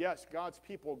consolation." Yes, God's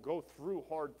people go through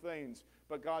hard things,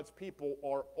 but God's people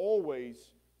are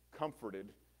always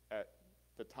comforted at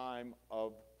the time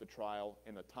of the trial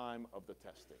and the time of the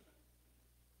testing.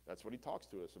 That's what he talks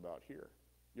to us about here.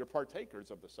 You're partakers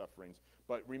of the sufferings,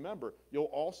 but remember, you'll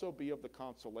also be of the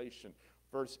consolation.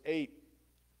 Verse 8,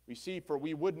 we see, "For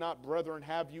we would not, brethren,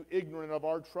 have you ignorant of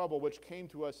our trouble, which came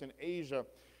to us in Asia,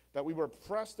 that we were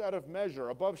pressed out of measure,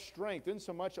 above strength,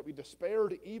 insomuch that we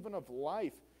despaired even of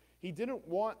life." He didn't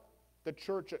want the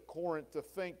church at Corinth to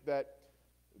think that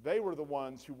they were the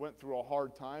ones who went through a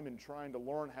hard time in trying to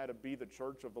learn how to be the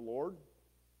church of the Lord.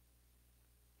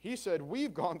 He said,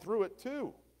 we've gone through it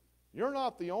too. You're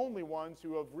not the only ones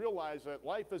who have realized that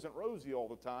life isn't rosy all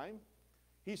the time.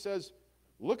 He says,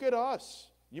 look at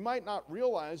us. You might not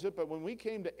realize it, but when we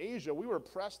came to Asia, we were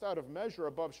pressed out of measure,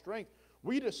 above strength.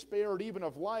 We despaired even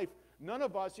of life. None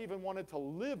of us even wanted to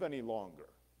live any longer.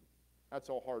 That's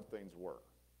how hard things were.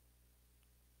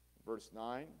 Verse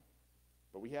 9,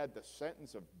 "But we had the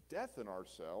sentence of death in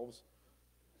ourselves,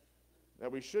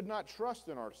 that we should not trust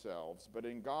in ourselves, but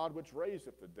in God which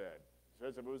raiseth the dead." It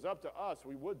says if it was up to us,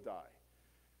 we would die.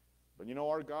 But you know,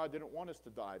 our God didn't want us to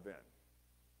die then.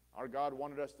 Our God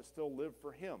wanted us to still live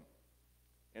for him.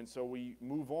 And so we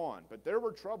move on. But there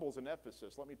were troubles in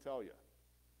Ephesus, let me tell you.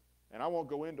 And I won't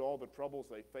go into all the troubles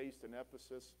they faced in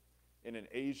Ephesus and in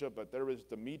Asia, but there was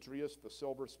Demetrius the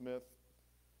silversmith.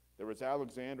 There was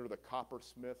Alexander the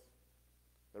coppersmith.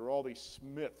 There were all these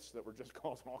smiths that were just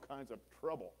causing all kinds of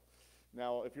trouble.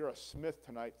 Now, if you're a smith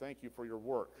tonight, thank you for your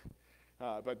work.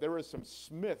 But there were some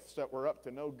smiths that were up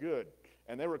to no good,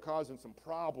 and they were causing some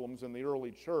problems in the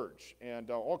early church and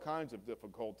all kinds of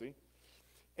difficulty.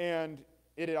 And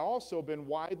it had also been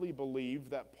widely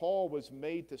believed that Paul was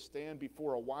made to stand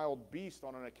before a wild beast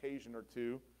on an occasion or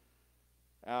two.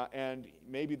 And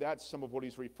maybe that's some of what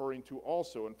he's referring to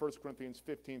also. In 1 Corinthians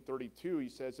 15:32, he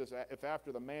says, "If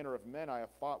after the manner of men I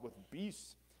have fought with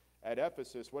beasts at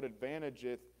Ephesus, what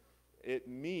advantageth it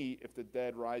me if the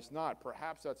dead rise not?"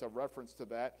 Perhaps that's a reference to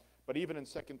that. But even in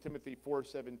 2 Timothy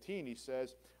 4:17, he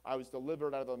says, "I was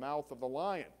delivered out of the mouth of the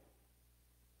lion."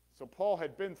 So Paul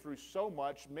had been through so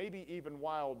much, maybe even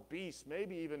wild beasts,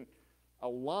 maybe even a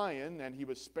lion, and he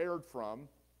was spared from.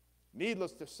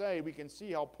 Needless to say, we can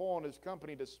see how Paul and his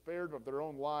company despaired of their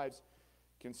own lives,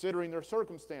 considering their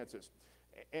circumstances.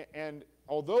 And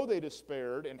although they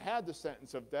despaired and had the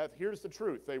sentence of death, here's the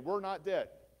truth: they were not dead.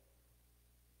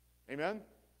 Amen?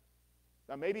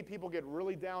 Now, maybe people get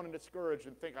really down and discouraged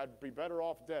and think, I'd be better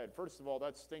off dead. First of all,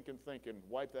 that's stinking thinking.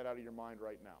 Wipe that out of your mind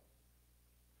right now.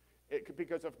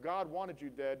 Because if God wanted you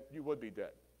dead, you would be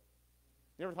dead.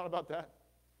 You ever thought about that?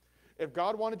 If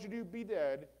God wanted you to be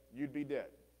dead, you'd be dead.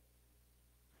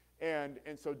 And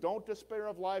so don't despair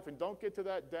of life, and don't get to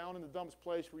that down in the dumps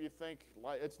place where you think,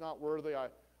 it's not worthy, I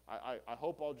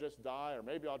hope I'll just die, or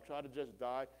maybe I'll try to just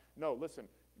die. No, listen,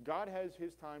 God has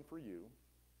his time for you,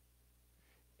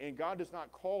 and God does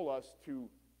not call us to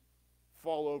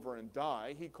fall over and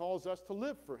die. He calls us to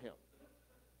live for him.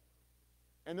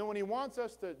 And then when he wants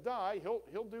us to die,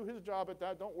 he'll do his job at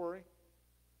that, don't worry.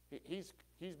 He's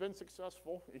been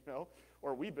successful,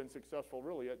 or we've been successful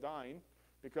really at dying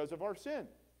because of our sin.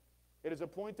 It is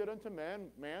appointed unto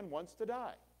man wants to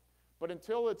die. But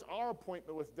until it's our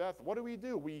appointment with death, what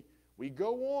do? We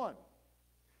go on.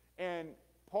 And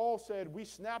Paul said we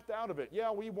snapped out of it.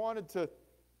 Yeah, we wanted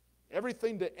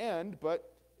everything to end,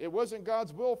 but it wasn't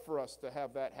God's will for us to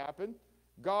have that happen.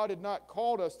 God had not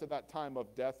called us to that time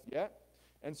of death yet.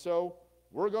 And so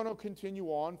we're going to continue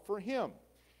on for him.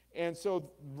 And so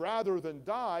rather than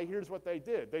die, here's what they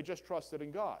did. They just trusted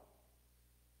in God.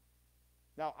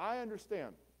 Now, I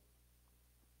understand.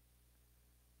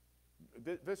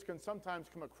 This can sometimes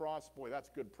come across, boy, that's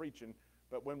good preaching,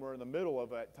 but when we're in the middle of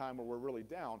that time where we're really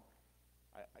down,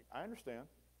 I understand.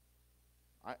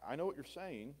 I know what you're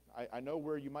saying. I know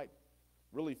where you might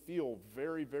really feel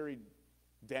very, very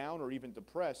down or even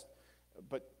depressed.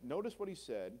 But notice what he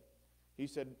said. He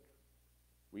said,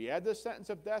 we had this sentence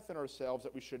of death in ourselves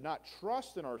that we should not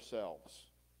trust in ourselves.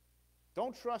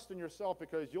 Don't trust in yourself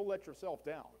because you'll let yourself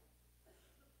down.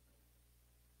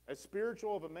 As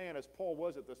spiritual of a man as Paul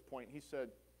was at this point, he said,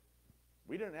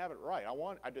 we didn't have it right.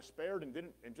 I despaired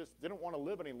and just didn't want to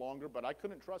live any longer, but I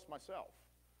couldn't trust myself.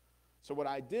 So what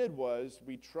I did was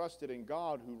we trusted in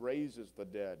God who raises the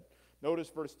dead. Notice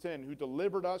verse 10, who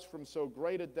delivered us from so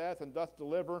great a death and doth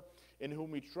deliver, in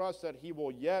whom we trust that he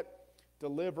will yet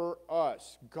deliver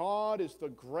us. God is the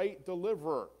great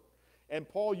deliverer. And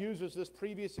Paul uses this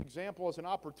previous example as an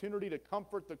opportunity to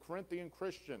comfort the Corinthian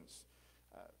Christians.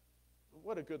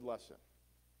 What a good lesson.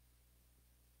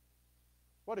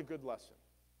 What a good lesson.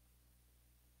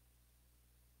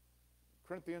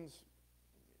 Corinthians,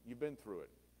 you've been through it.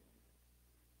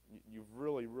 You've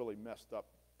really, really messed up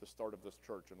the start of this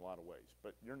church in a lot of ways,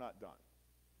 but you're not done.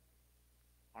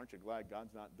 Aren't you glad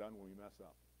God's not done when we mess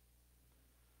up?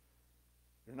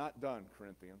 You're not done,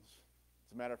 Corinthians.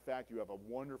 As a matter of fact, you have a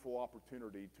wonderful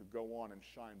opportunity to go on and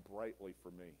shine brightly for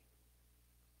me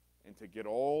and to get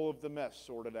all of the mess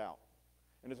sorted out.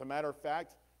 And as a matter of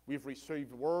fact, we've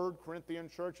received word, Corinthian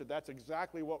church, that that's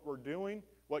exactly what we're doing,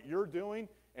 what you're doing,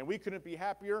 and we couldn't be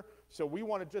happier. So we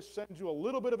want to just send you a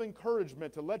little bit of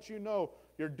encouragement to let you know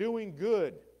you're doing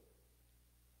good.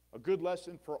 A good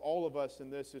lesson for all of us in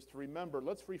this is to remember,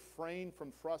 let's refrain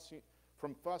from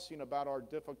fussing about our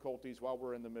difficulties while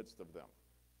we're in the midst of them.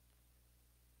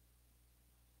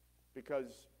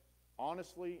 Because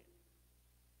honestly,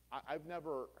 I've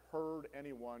never heard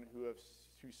anyone who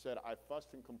said, I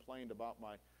fussed and complained about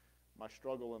my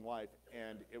struggle in life,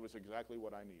 and it was exactly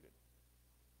what I needed.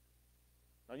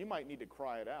 Now, you might need to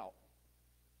cry it out.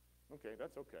 Okay,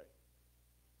 that's okay.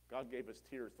 God gave us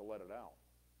tears to let it out.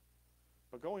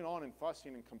 But going on and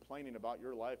fussing and complaining about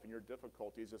your life and your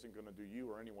difficulties isn't going to do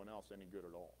you or anyone else any good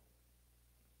at all.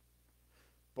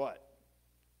 But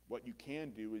what you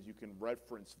can do is you can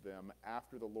reference them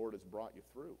after the Lord has brought you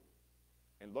through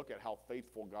and look at how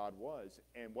faithful God was.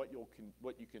 And what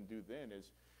you can do then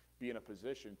is be in a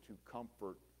position to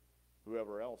comfort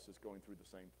whoever else is going through the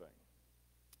same thing.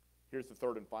 Here's the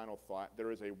third and final thought.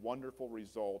 There is a wonderful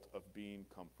result of being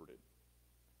comforted.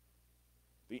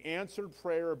 The answered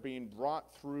prayer being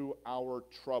brought through our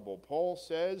trouble. Paul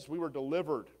says we were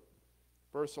delivered.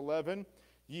 Verse 11,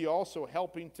 ye also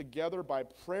helping together by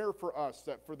prayer for us,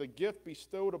 that for the gift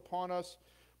bestowed upon us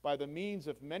by the means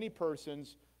of many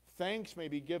persons, thanks may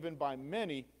be given by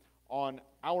many on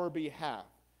our behalf.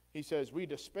 He says, we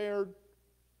despaired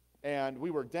and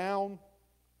we were down,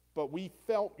 but we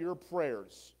felt your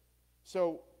prayers.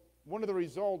 So one of the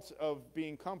results of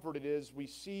being comforted is we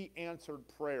see answered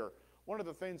prayer. One of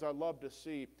the things I love to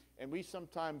see, and we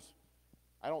sometimes,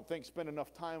 I don't think, spend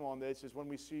enough time on this, is when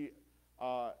we see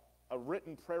a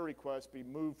written prayer request be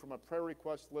moved from a prayer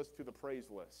request list to the praise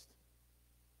list.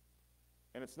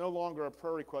 And it's no longer a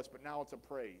prayer request, but now it's a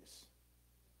praise.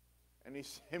 And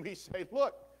we say,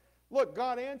 look,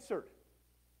 God answered.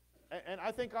 And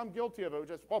I think I'm guilty of it.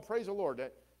 Just, well, praise the Lord.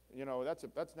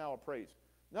 That's now a praise.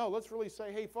 No, let's really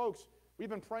say, hey, folks, we've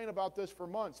been praying about this for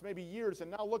months, maybe years, and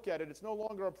now look at it. It's no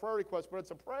longer a prayer request, but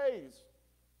it's a praise.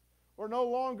 We're no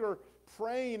longer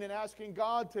praying and asking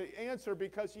God to answer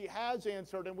because He has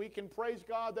answered, and we can praise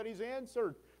God that He's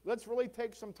answered. Let's really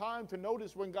take some time to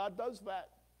notice when God does that.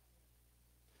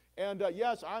 And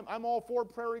yes, I'm all for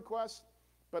prayer requests,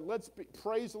 but let's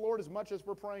praise the Lord as much as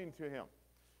we're praying to Him.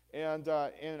 And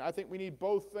I think we need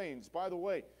both things. By the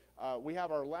way, we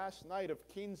have our last night of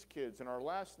King's Kids and our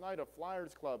last night of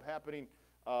Flyers Club happening,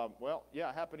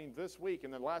 happening this week,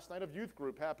 and the last night of Youth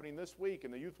Group happening this week,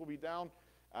 and the youth will be down,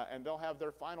 and they'll have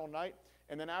their final night.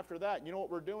 And then after that, you know what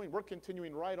we're doing? We're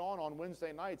continuing right on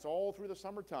Wednesday nights all through the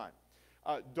summertime.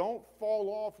 Don't fall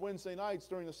off Wednesday nights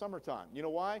during the summertime. You know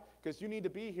why? Because you need to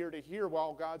be here to hear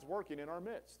while God's working in our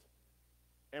midst.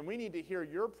 And we need to hear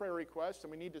your prayer requests,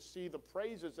 and we need to see the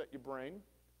praises that you bring.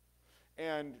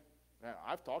 And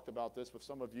I've talked about this with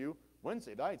some of you.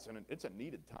 Wednesday nights, and it's a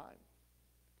needed time.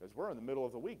 Because we're in the middle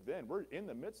of the week then. We're in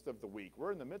the midst of the week.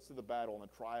 We're in the midst of the battle and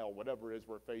the trial, whatever it is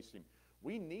we're facing.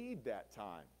 We need that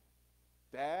time.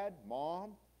 Dad,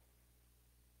 Mom,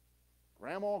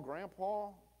 Grandma, Grandpa,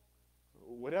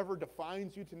 whatever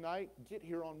defines you tonight, get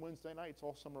here on Wednesday nights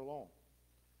all summer long.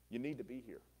 You need to be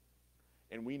here.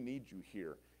 And we need you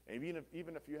here. And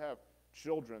even if you have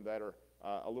children that are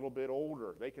a little bit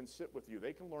older, they can sit with you.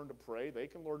 They can learn to pray. They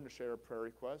can learn to share prayer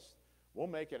requests. We'll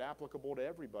make it applicable to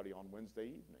everybody on Wednesday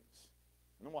evenings.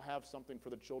 And then we'll have something for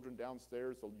the children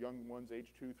downstairs, the young ones,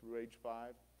 age 2 through age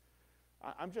 5.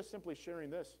 I'm just simply sharing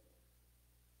this.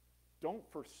 Don't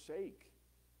forsake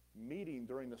meeting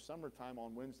during the summertime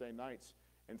on Wednesday nights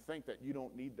and think that you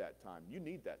don't need that time. You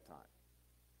need that time.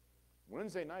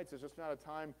 Wednesday nights is just not a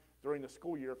time during the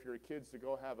school year for your kids to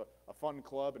go have a fun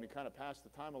club and to kind of pass the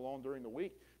time along during the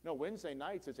week. No, Wednesday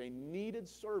nights is a needed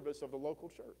service of the local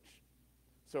church.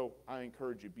 So I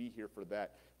encourage you, be here for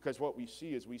that. Because what we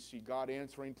see is we see God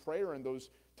answering prayer in those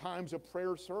times of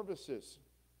prayer services.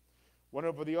 One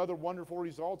of the other wonderful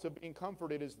results of being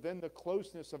comforted is then the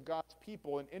closeness of God's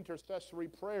people in intercessory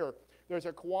prayer. There's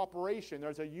a cooperation,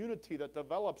 there's a unity that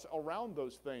develops around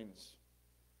those things.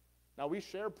 Now, we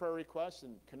share prayer requests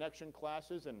and connection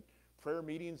classes and prayer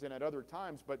meetings and at other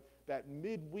times, but that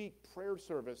midweek prayer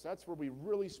service, that's where we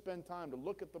really spend time to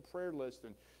look at the prayer list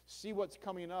and see what's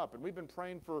coming up. And we've been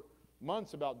praying for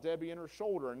months about Debbie and her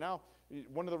shoulder. And now,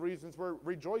 one of the reasons we're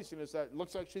rejoicing is that it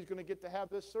looks like she's going to get to have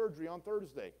this surgery on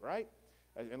Thursday, right?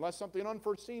 Unless something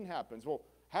unforeseen happens. Well,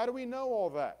 how do we know all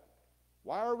that?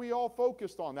 Why are we all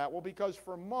focused on that? Well, because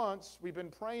for months we've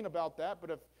been praying about that,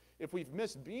 but if we've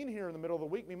missed being here in the middle of the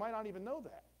week, we might not even know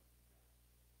that.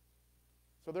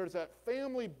 So there's that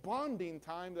family bonding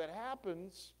time that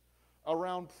happens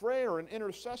around prayer and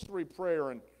intercessory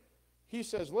prayer. And he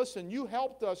says, listen, you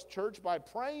helped us, church, by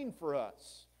praying for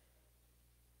us.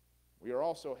 We are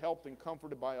also helped and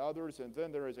comforted by others, and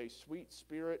then there is a sweet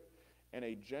spirit and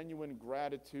a genuine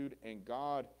gratitude, and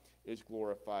God is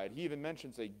glorified. He even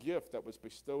mentions a gift that was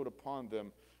bestowed upon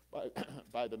them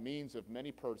by the means of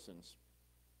many persons.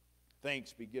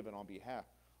 Thanks be given on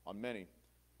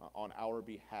our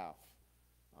behalf.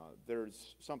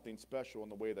 There's something special in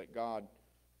the way that God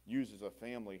uses a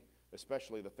family,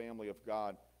 especially the family of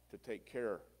God, to take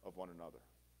care of one another.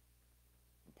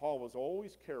 And Paul was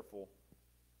always careful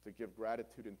to give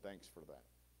gratitude and thanks for that.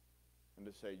 And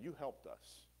to say, you helped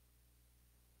us.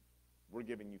 We're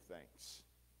giving you thanks.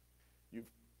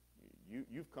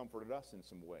 You've comforted us in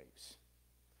some ways.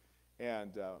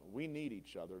 And we need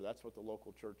each other. That's what the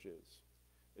local church is.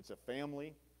 It's a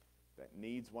family. that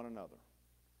needs one another.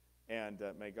 And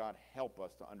may God help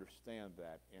us to understand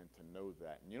that and to know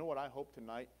that. And you know what I hope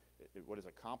tonight, what is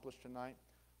accomplished tonight?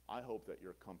 I hope that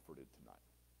you're comforted tonight.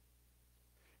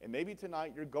 And maybe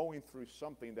tonight you're going through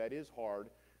something that is hard,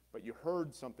 but you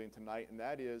heard something tonight, and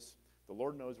that is the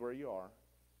Lord knows where you are,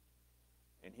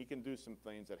 and He can do some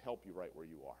things that help you right where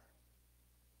you are.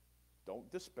 Don't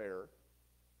despair.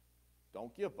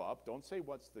 Don't give up. Don't say,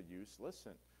 what's the use?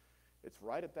 Listen, it's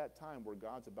right at that time where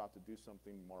God's about to do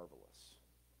something marvelous.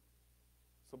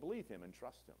 So believe Him and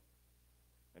trust Him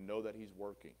and know that He's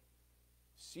working.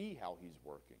 See how He's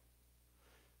working.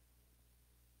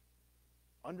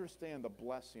 Understand the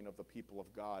blessing of the people of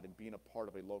God and being a part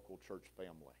of a local church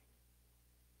family.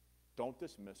 Don't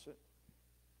dismiss it.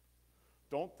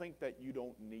 Don't think that you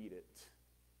don't need it.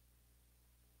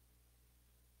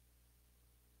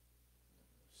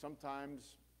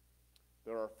 Sometimes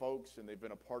there are folks, and they've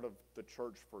been a part of the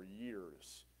church for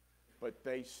years, but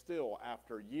they still,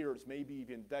 after years, maybe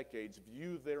even decades,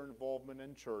 view their involvement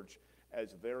in church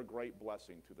as their great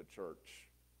blessing to the church.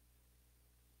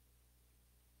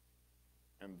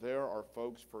 And there are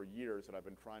folks for years that I've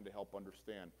been trying to help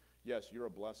understand, yes, you're a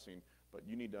blessing, but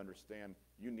you need to understand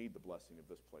you need the blessing of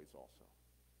this place also.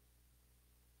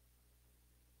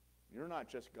 You're not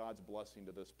just God's blessing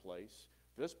to this place.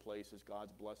 This place is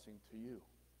God's blessing to you.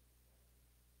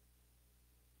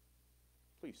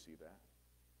 Please see that.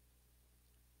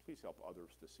 Please help others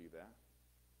to see that.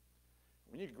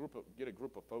 When you get a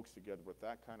group of folks together with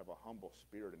that kind of a humble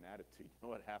spirit and attitude, you know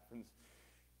what happens?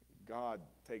 God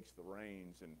takes the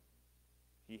reins and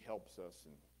He helps us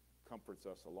and comforts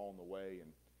us along the way.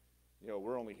 And, you know,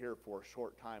 we're only here for a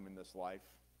short time in this life.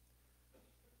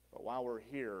 But while we're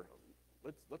here,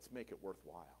 let's make it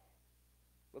worthwhile.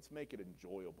 Let's make it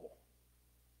enjoyable.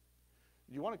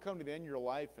 You want to come to the end of your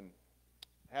life and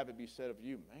have it be said of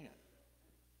you, man,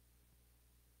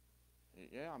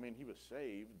 yeah, I mean, he was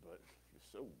saved, but he was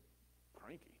so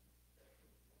cranky.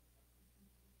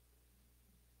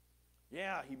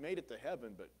 Yeah, he made it to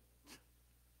heaven, but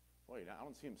wait, I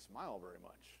don't see him smile very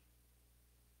much.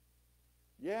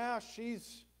 Yeah,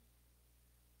 she's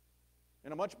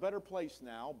in a much better place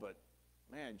now, but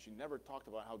man, she never talked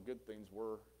about how good things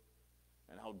were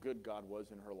and how good God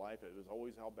was in her life. It was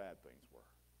always how bad things were.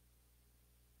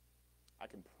 I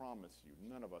can promise you,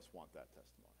 none of us want that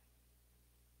testimony.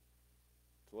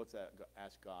 So let's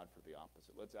ask God for the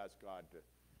opposite. Let's ask God to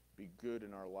be good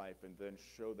in our life and then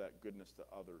show that goodness to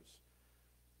others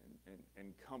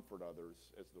and comfort others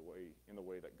in the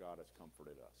way that God has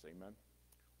comforted us. Amen?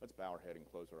 Let's bow our head and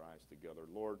close our eyes together.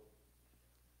 Lord,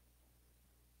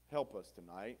 help us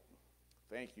tonight.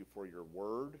 Thank you for your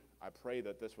word. I pray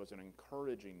that this was an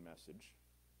encouraging message.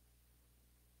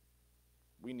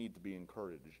 We need to be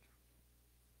encouraged.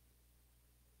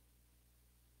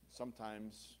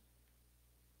 Sometimes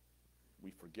we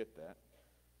forget that.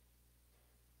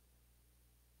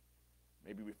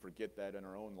 Maybe we forget that in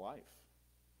our own life.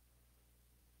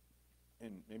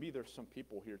 And maybe there's some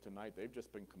people here tonight, they've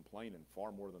just been complaining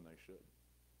far more than they should.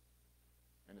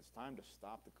 And it's time to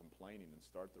stop the complaining and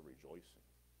start the rejoicing.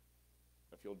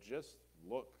 If you'll just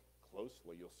look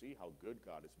closely, you'll see how good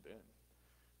God has been.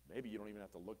 Maybe you don't even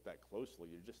have to look that closely,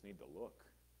 you just need to look.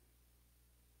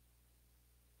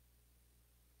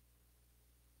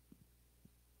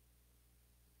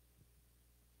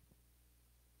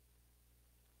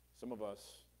 Some of us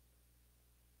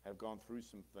have gone through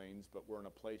some things, but we're in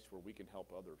a place where we can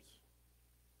help others.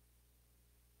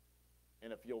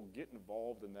 And if you'll get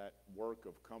involved in that work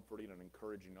of comforting and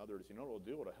encouraging others, you know what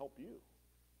it'll do? It'll help you.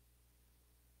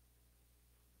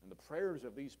 And the prayers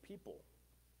of these people,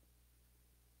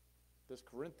 this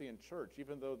Corinthian church,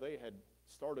 even though they had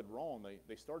started wrong,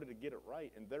 they started to get it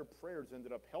right, and their prayers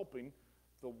ended up helping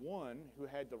the one who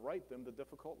had to write them the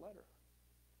difficult letter.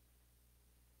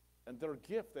 And their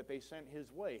gift that they sent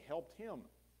his way helped him.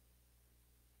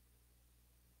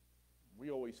 We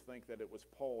always think that it was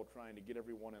Paul trying to get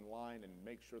everyone in line and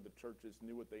make sure the churches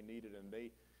knew what they needed, and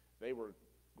they were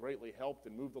greatly helped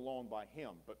and moved along by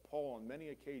him. But Paul, on many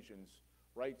occasions,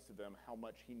 writes to them how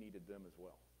much he needed them as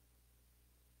well.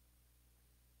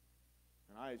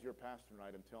 And I, as your pastor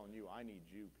tonight, am telling you, I need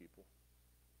you, people.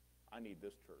 I need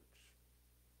this church.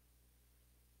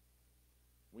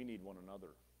 We need one another.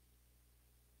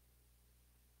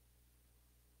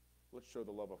 Let's show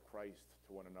the love of Christ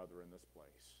to one another in this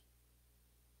place.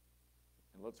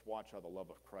 And let's watch how the love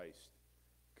of Christ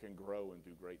can grow and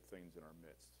do great things in our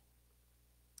midst.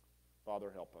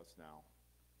 Father, help us now.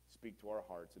 Speak to our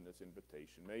hearts in this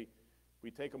invitation. May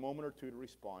we take a moment or two to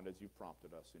respond as you've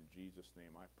prompted us. In Jesus'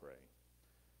 name I pray.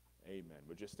 Amen.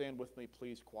 Would you stand with me,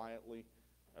 please, quietly?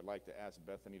 I'd like to ask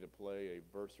Bethany to play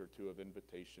a verse or two of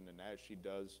invitation, and as she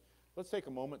does, let's take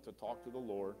a moment to talk to the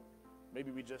Lord.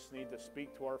 Maybe we just need to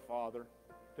speak to our Father,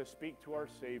 to speak to our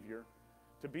Savior,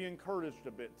 to be encouraged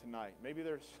a bit tonight. Maybe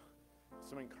there's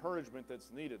some encouragement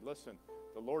that's needed. Listen,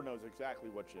 the Lord knows exactly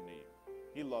what you need.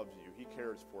 He loves you. He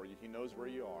cares for you. He knows where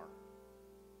you are.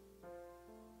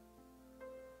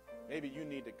 Maybe you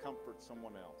need to comfort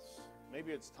someone else.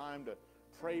 Maybe it's time to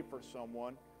pray for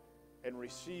someone and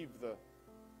receive the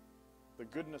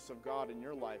goodness of God in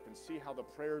your life and see how the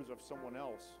prayers of someone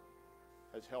else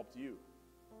has helped you.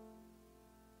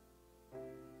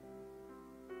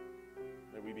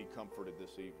 May we be comforted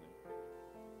this evening.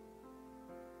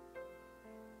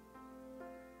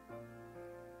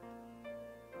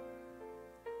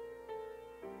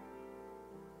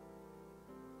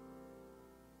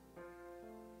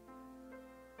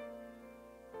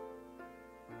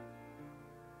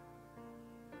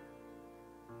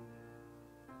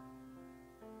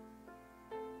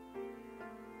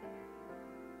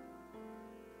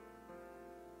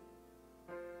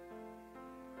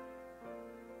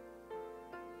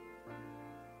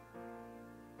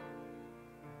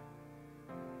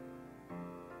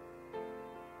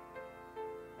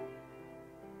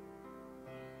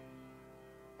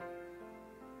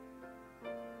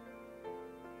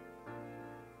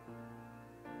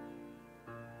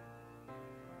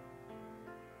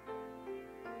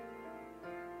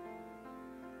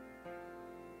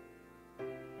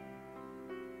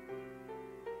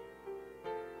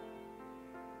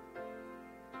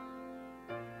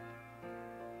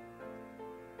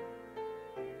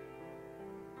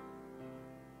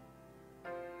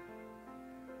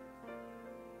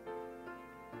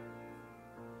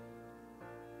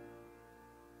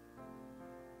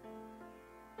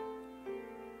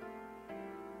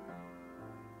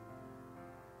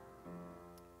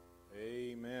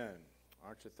 Amen.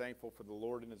 Aren't you thankful for the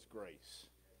Lord and His grace?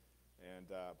 And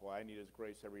boy, I need His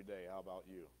grace every day. How about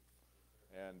you?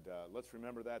 And let's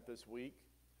remember that this week.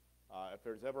 If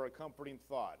there's ever a comforting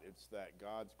thought, it's that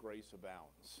God's grace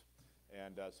abounds.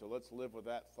 And so let's live with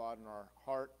that thought in our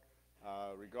heart,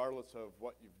 regardless of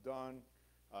what you've done.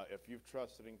 If you've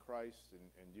trusted in Christ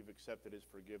and you've accepted His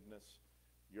forgiveness,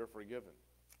 you're forgiven.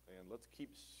 And let's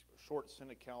keep short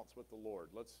sin accounts with the Lord.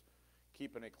 Let's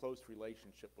keep in a close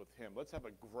relationship with Him. Let's have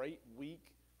a great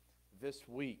week this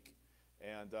week.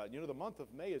 And, the month of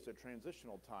May is a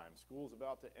transitional time. School's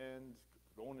about to end,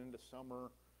 going into summer,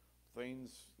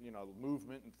 things,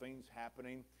 movement and things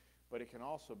happening. But it can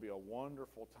also be a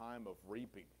wonderful time of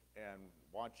reaping and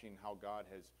watching how God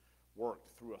has worked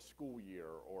through a school year,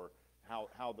 or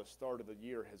how the start of the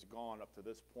year has gone up to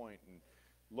this point, and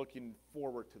looking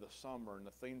forward to the summer and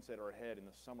the things that are ahead in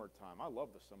the summertime. I love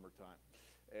the summertime.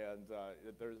 And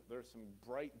there's some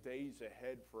bright days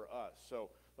ahead for us. So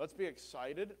let's be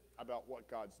excited about what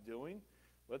God's doing.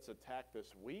 Let's attack this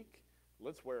week.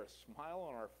 Let's wear a smile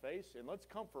on our face, and let's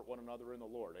comfort one another in the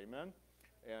Lord. Amen?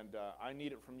 And I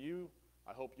need it from you.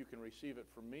 I hope you can receive it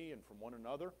from me and from one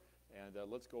another. And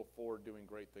let's go forward doing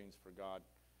great things for God,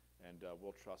 and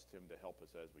we'll trust Him to help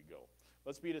us as we go.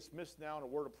 Let's be dismissed now in a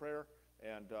word of prayer.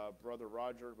 And Brother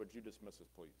Roger, would you dismiss us,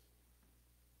 please?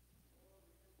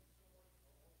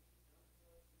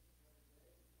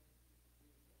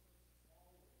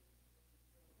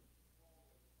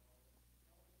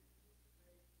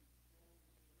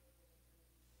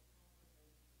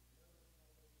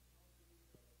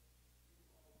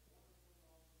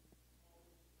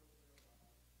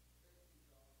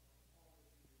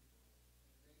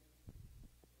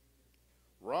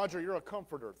 Roger, you're a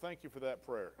comforter. Thank you for that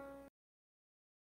prayer.